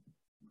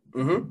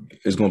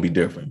 It's going to be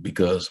different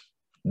because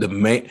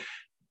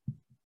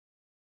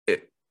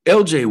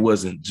LJ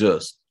wasn't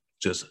just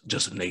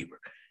a neighbor.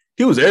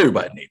 He was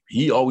everybody's neighbor.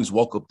 He always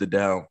walk him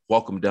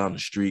down the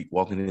street,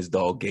 walking his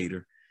dog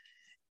Gator,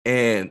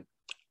 and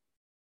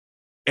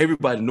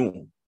everybody knew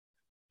him.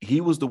 He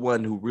was the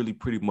one who really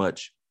pretty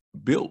much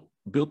built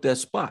that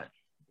spot,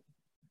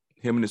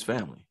 him and his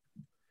family.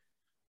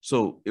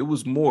 So it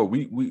was more,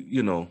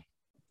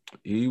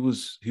 he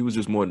was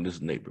just more than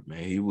just a neighbor,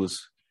 man. He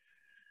was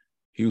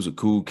a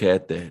cool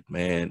cat that,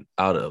 man,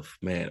 out of,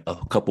 man, a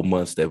couple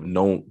months that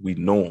we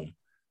know him,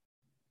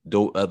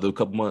 though other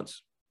couple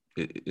months,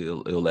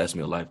 it'll last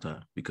me a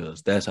lifetime,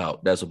 because that's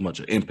how much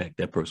of impact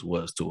that person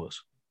was to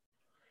us.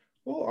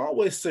 Well, I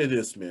always say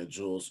this, man,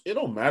 Jules. It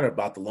don't matter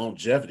about the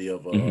longevity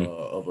of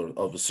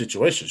a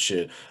situation.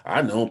 Shit,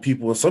 I know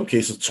people in some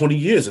cases 20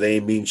 years and they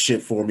ain't mean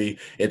shit for me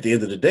at the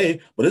end of the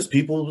day. But it's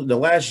people in the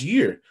last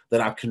year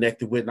that I've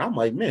connected with, and I'm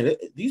like, man,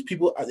 these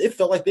people. It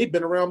felt like they've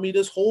been around me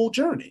this whole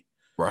journey.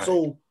 Right.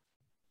 So,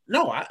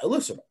 no,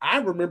 listen. I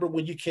remember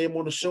when you came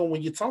on the show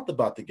when you talked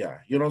about the guy.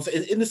 You know what I'm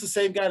saying? Isn't this the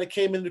same guy that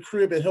came in the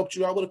crib and helped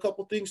you out with a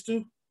couple things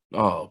too?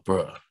 Oh,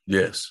 bro,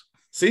 yes.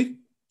 See,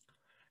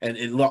 and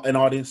in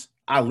audience,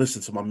 I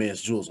listen to my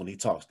man's Jules when he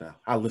talks now.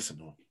 I listen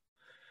to him.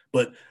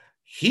 But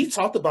he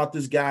talked about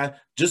this guy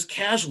just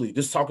casually,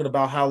 just talking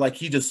about how like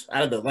he just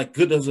out of the like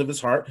goodness of his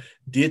heart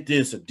did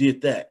this or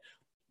did that.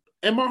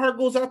 And my heart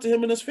goes out to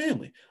him and his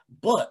family.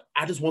 But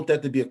I just want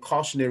that to be a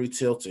cautionary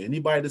tale to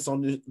anybody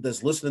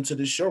that's listening to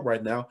this show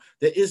right now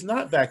that is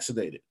not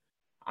vaccinated.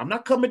 I'm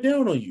not coming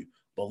down on you,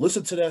 but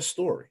listen to that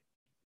story.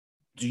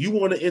 Do you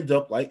want to end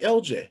up like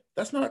LJ?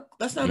 That's not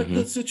a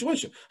good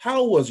situation.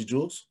 How old was he,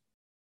 Jules?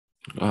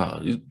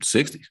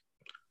 60s.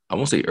 I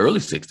won't say early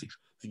 60s.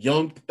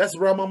 Young, that's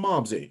around my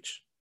mom's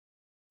age.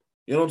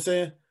 You know what I'm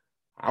saying?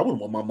 I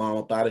wouldn't want my mom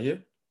up out of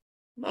here.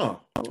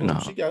 No.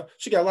 She got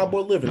a lot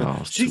more living.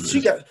 No,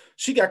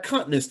 she got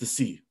continents to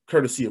see,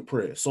 courtesy of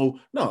prayer. So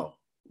no,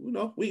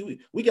 we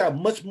got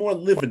much more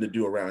living to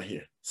do around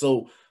here.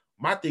 So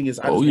my thing is,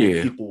 I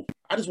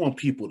just want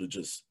people to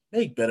just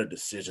make better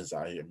decisions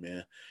out here,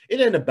 man. It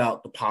ain't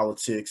about the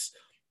politics.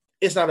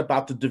 It's not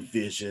about the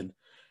division.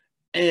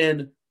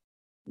 And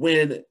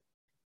when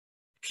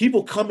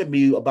people come at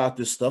me about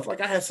this stuff, like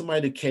I had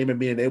somebody that came at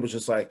me and they was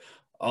just like,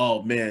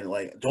 oh man,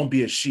 like, don't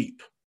be a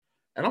sheep.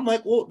 And I'm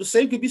like, well, the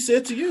same could be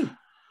said to you.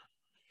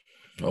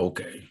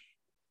 Okay.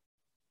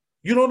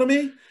 You know what I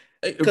mean?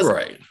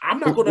 Right. I'm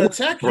not going to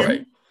attack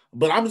you,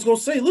 but I'm just going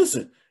to say,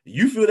 listen,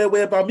 You feel that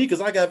way about me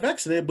because I got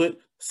vaccinated, but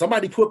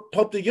somebody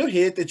pumped in your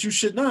head that you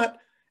should not,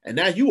 and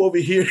now you over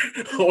here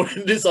on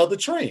this other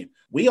train.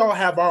 We all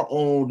have our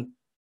own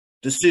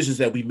decisions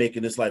that we make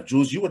in this life.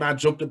 Jules, you and I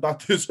joked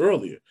about this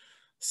earlier.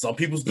 Some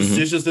people's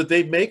decisions that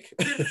they make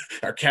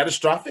are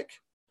catastrophic,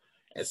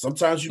 and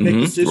sometimes you make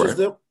decisions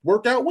that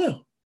work out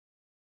well.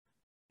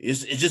 It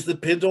just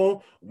depends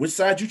on which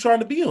side you're trying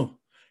to be on.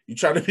 You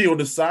trying to be on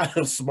the side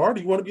of smart,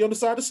 or you want to be on the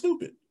side of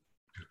stupid?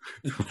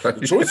 Right.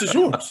 The choice is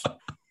yours.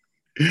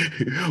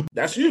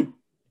 That's you.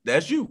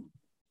 That's you.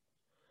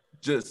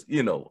 Just,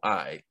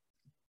 Prez,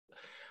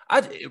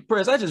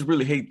 I just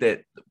really hate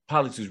that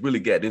politics really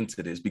got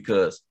into this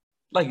because,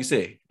 like you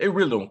said, they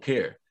really don't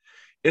care.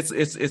 It's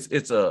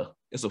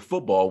a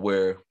football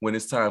where when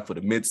it's time for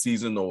the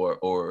midseason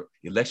or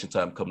election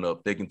time coming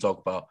up, they can talk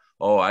about,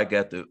 oh, I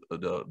got the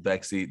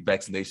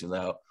vaccinations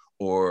out,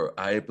 or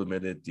I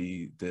implemented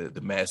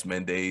the mask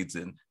mandates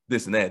and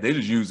this and that. They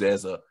just use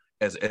it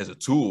as a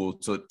tool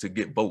to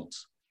get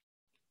votes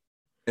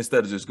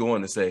instead of just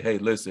going and say, hey,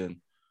 listen,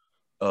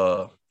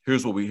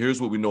 here's what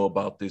we know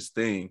about this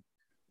thing.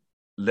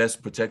 Let's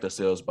protect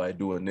ourselves by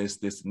doing this,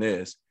 and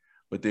this.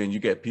 But then you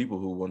get people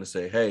who want to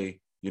say, hey,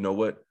 you know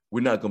what?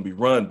 We're not going to be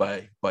run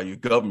by your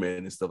government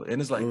and stuff.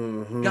 And it's like,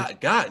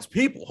 guys,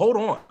 people, hold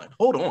on.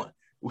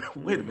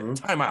 Wait a minute,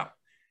 time out.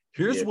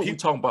 Here's what we're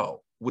talking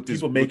about. With this,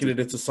 people making it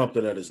into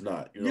something that is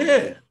not. You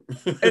know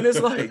and it's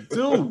like,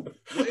 dude,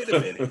 wait a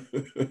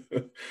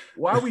minute.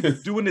 Why are we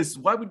doing this?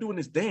 Why are we doing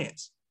this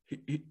dance?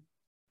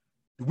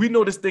 We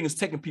know this thing is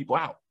taking people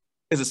out.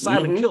 It's a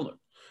silent killer.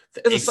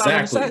 It's a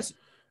silent assassin.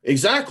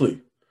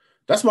 Exactly.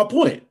 That's my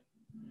point.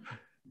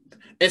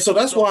 And so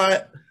that's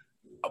why,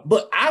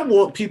 but I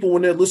want people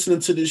when they're listening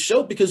to this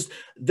show, because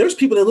there's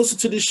people that listen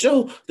to this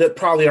show that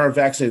probably aren't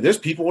vaccinated. There's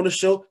people on the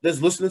show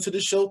that's listening to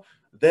this show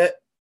that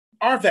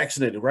are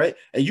vaccinated, right?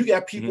 And you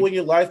got people in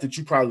your life that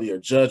you probably are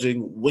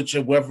judging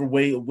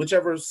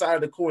whichever side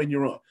of the coin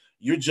you're on.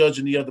 You're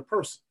judging the other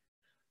person.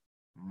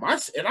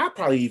 And I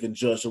probably even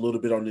judged a little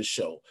bit on this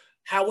show.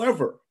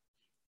 However,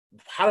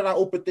 how did I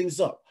open things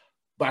up?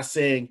 By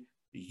saying,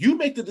 you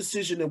make the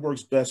decision that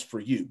works best for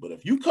you. But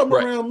if you come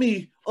around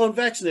me,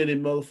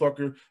 unvaccinated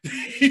motherfucker,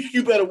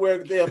 you better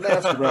wear a damn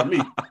mask around me.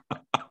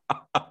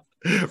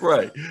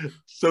 Right.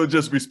 So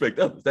just respect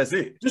others. That's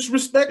it. Just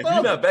respect others.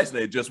 If you're not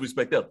vaccinated, just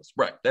respect others.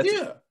 Right. That's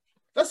it.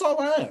 That's all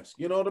I ask.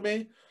 You know what I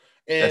mean?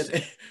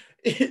 And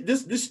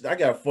this I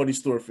got a funny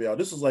story for y'all.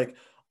 This was like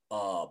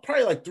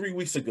probably like 3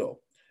 weeks ago.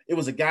 It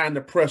was a guy in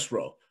the press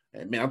row.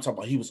 And man, I'm talking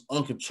about he was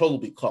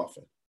uncontrollably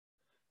coughing.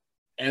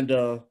 And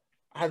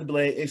I had to be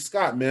like, hey,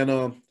 Scott, man,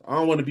 I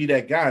don't want to be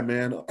that guy,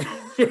 man.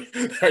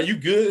 Are you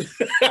good?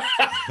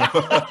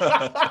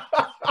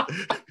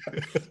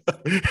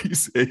 You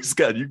say,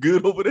 Scott, you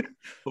good over there?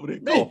 Over there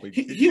man, coughing.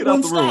 He Get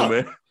out the room,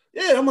 man.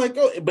 Yeah, I'm like,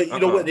 oh, but you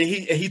know what? And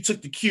he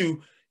took the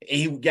cue and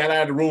he got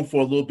out of the room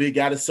for a little bit,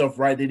 got himself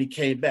right, then he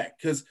came back.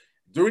 Because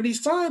during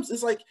these times,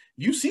 it's like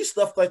you see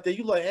stuff like that.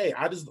 You like, hey,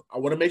 I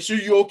want to make sure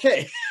you're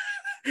okay.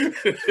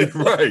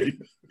 Right.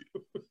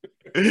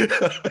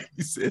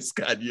 He said,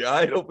 Scott, you all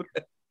right over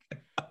there?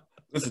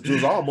 Listen,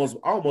 Jules, I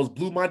almost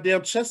blew my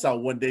damn chest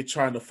out one day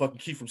trying to fucking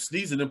keep from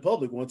sneezing in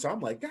public one time. I'm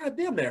like, God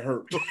damn, that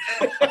hurt.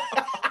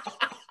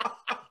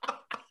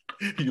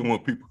 You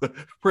want people,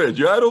 Fred,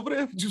 you all right over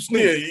there? Did you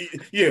sneeze?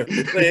 Yeah.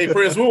 Hey,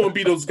 Fred, we won't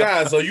be those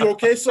guys. Are you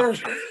okay, sir?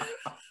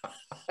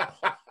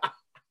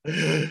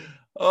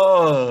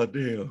 Oh,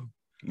 damn.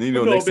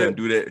 Next time,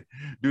 do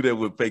that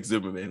with fake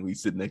Zimmerman when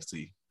he's sitting next to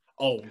you.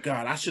 Oh,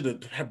 God, I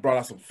should have brought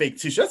out some fake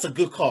tissue. That's a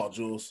good call,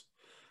 Jules.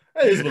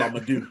 Hey, this is what I'm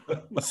going to do. I'm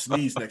going to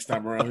sneeze next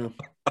time around him.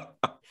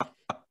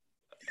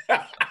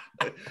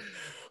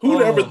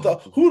 Who'd ever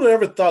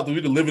thought that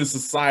we'd live in a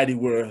society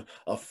where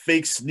a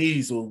fake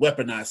sneeze will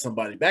weaponize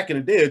somebody? Back in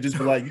the day, it'd just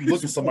be like, you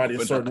look at somebody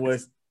a certain way.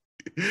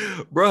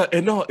 Bruh,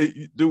 and no,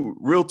 dude,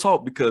 real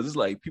talk, because it's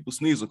like people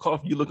sneeze or cough,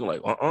 you looking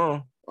like, wait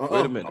a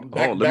minute. I'm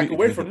back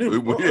away from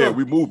you. Yeah,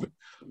 we moving.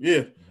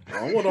 Yeah, I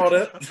don't want all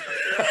that.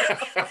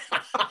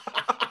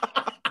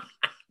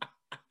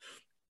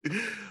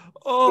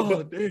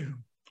 Oh,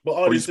 damn. But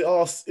honestly,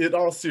 in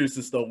all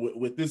seriousness, though,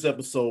 with this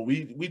episode,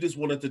 we just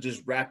wanted to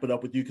just wrap it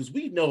up with you because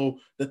we know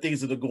the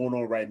things that are going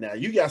on right now.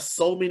 You got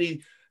so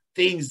many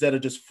things that are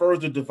just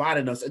further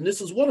dividing us, and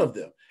this is one of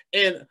them.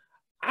 And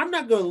I'm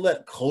not going to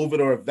let COVID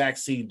or a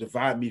vaccine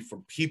divide me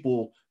from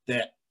people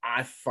that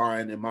I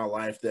find in my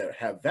life that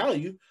have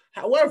value.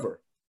 However,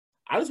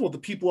 I just want the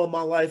people in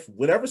my life,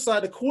 whatever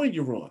side of the coin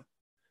you're on,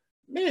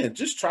 man,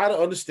 just try to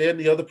understand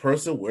the other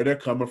person, where they're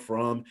coming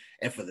from.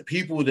 And for the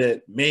people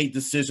that made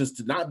decisions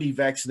to not be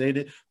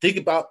vaccinated, think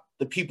about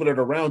the people that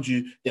are around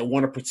you that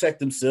want to protect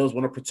themselves,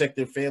 want to protect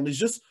their families.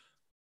 Just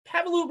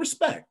have a little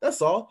respect.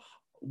 That's all.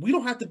 We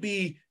don't have to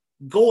be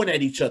going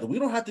at each other. We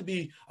don't have to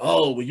be,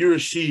 oh, well, you're a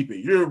sheep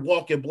and you're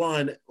walking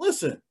blind.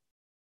 Listen,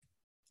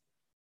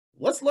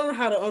 let's learn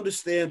how to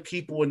understand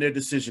people and their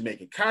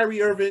decision-making.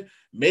 Kyrie Irving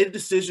made a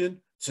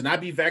decision to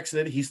not be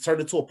vaccinated. He's turned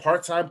into a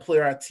part-time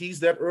player. I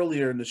teased that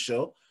earlier in the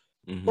show.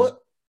 Mm-hmm. But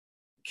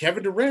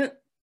Kevin Durant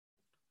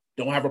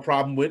don't have a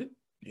problem with it.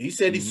 He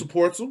said he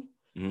supports him.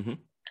 Mm-hmm.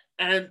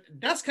 And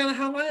that's kind of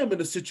how I am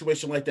in a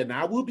situation like that.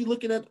 Now, I will be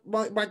looking at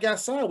my guy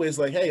sideways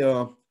like, hey,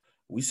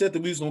 we said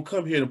that we was going to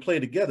come here and play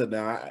together.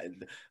 Now,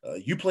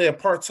 you playing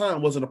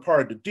part-time wasn't a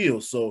part of the deal,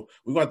 so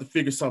we're going to have to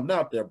figure something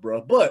out there,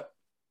 bro. But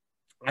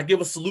I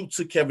give a salute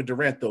to Kevin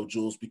Durant, though,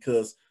 Jules,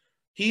 because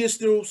he is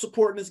still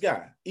supporting this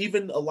guy.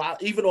 Even though a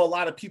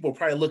lot of people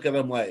probably look at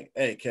him like,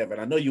 hey, Kevin,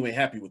 I know you ain't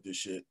happy with this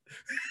shit.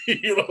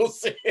 You know what I'm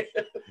saying?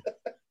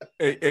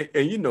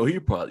 And you know, he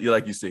probably,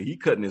 like you said, he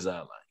cutting his eye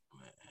like,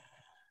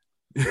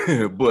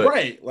 man. But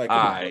right, like, all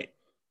right.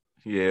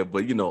 Yeah,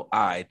 but you know,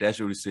 all right, that's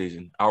your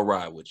decision. I'll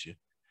ride with you.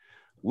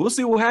 We'll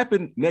see what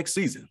happens next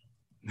season.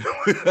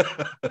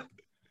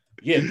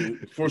 Yeah,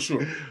 dude, for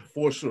sure.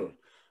 For sure.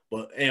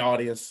 But hey,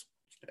 audience,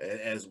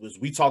 as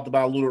we talked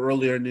about a little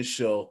earlier in this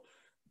show,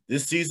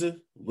 this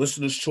season,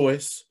 listener's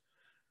choice.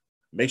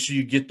 Make sure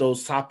you get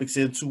those topics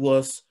into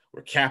us.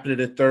 We're capping it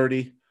at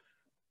 30.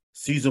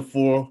 Season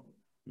 4.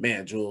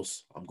 Man,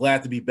 Jules, I'm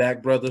glad to be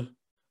back, brother.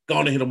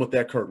 Going to hit him with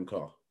that curtain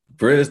call.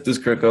 First, this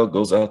curtain call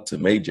goes out to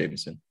Mae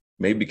Jemison.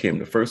 Mae became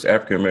the first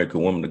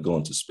African-American woman to go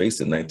into space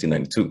in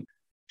 1992.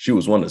 She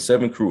was one of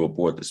 7 crew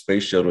aboard the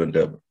Space Shuttle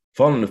Endeavour.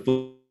 Following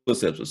the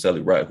footsteps of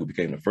Sally Ride, who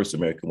became the first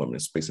American woman in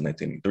space in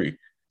 1983,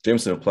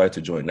 Jemison applied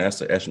to join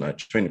NASA astronaut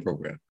training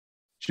program.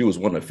 She was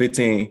one of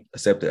 15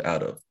 accepted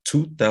out of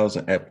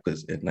 2,000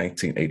 applicants in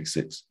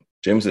 1986.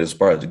 Jemison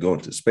aspired to go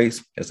into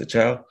space as a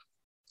child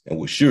and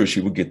was sure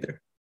she would get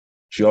there.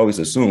 She always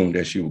assumed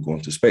that she would go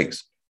into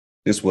space.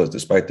 This was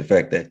despite the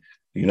fact that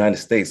the United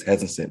States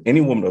hasn't sent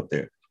any woman up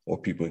there or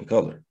people in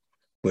color.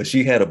 But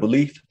she had a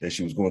belief that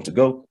she was going to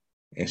go,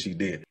 and she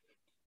did.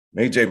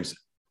 Mae Jemison,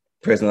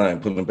 President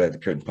and Pulling Back the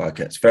Curtain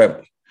podcast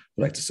family,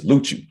 would like to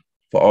salute you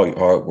for all your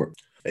hard work.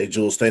 Hey,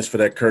 Jules, thanks for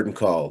that curtain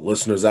call.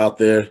 Listeners out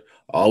there,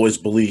 always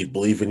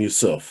believe in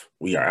yourself.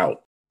 We are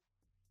out.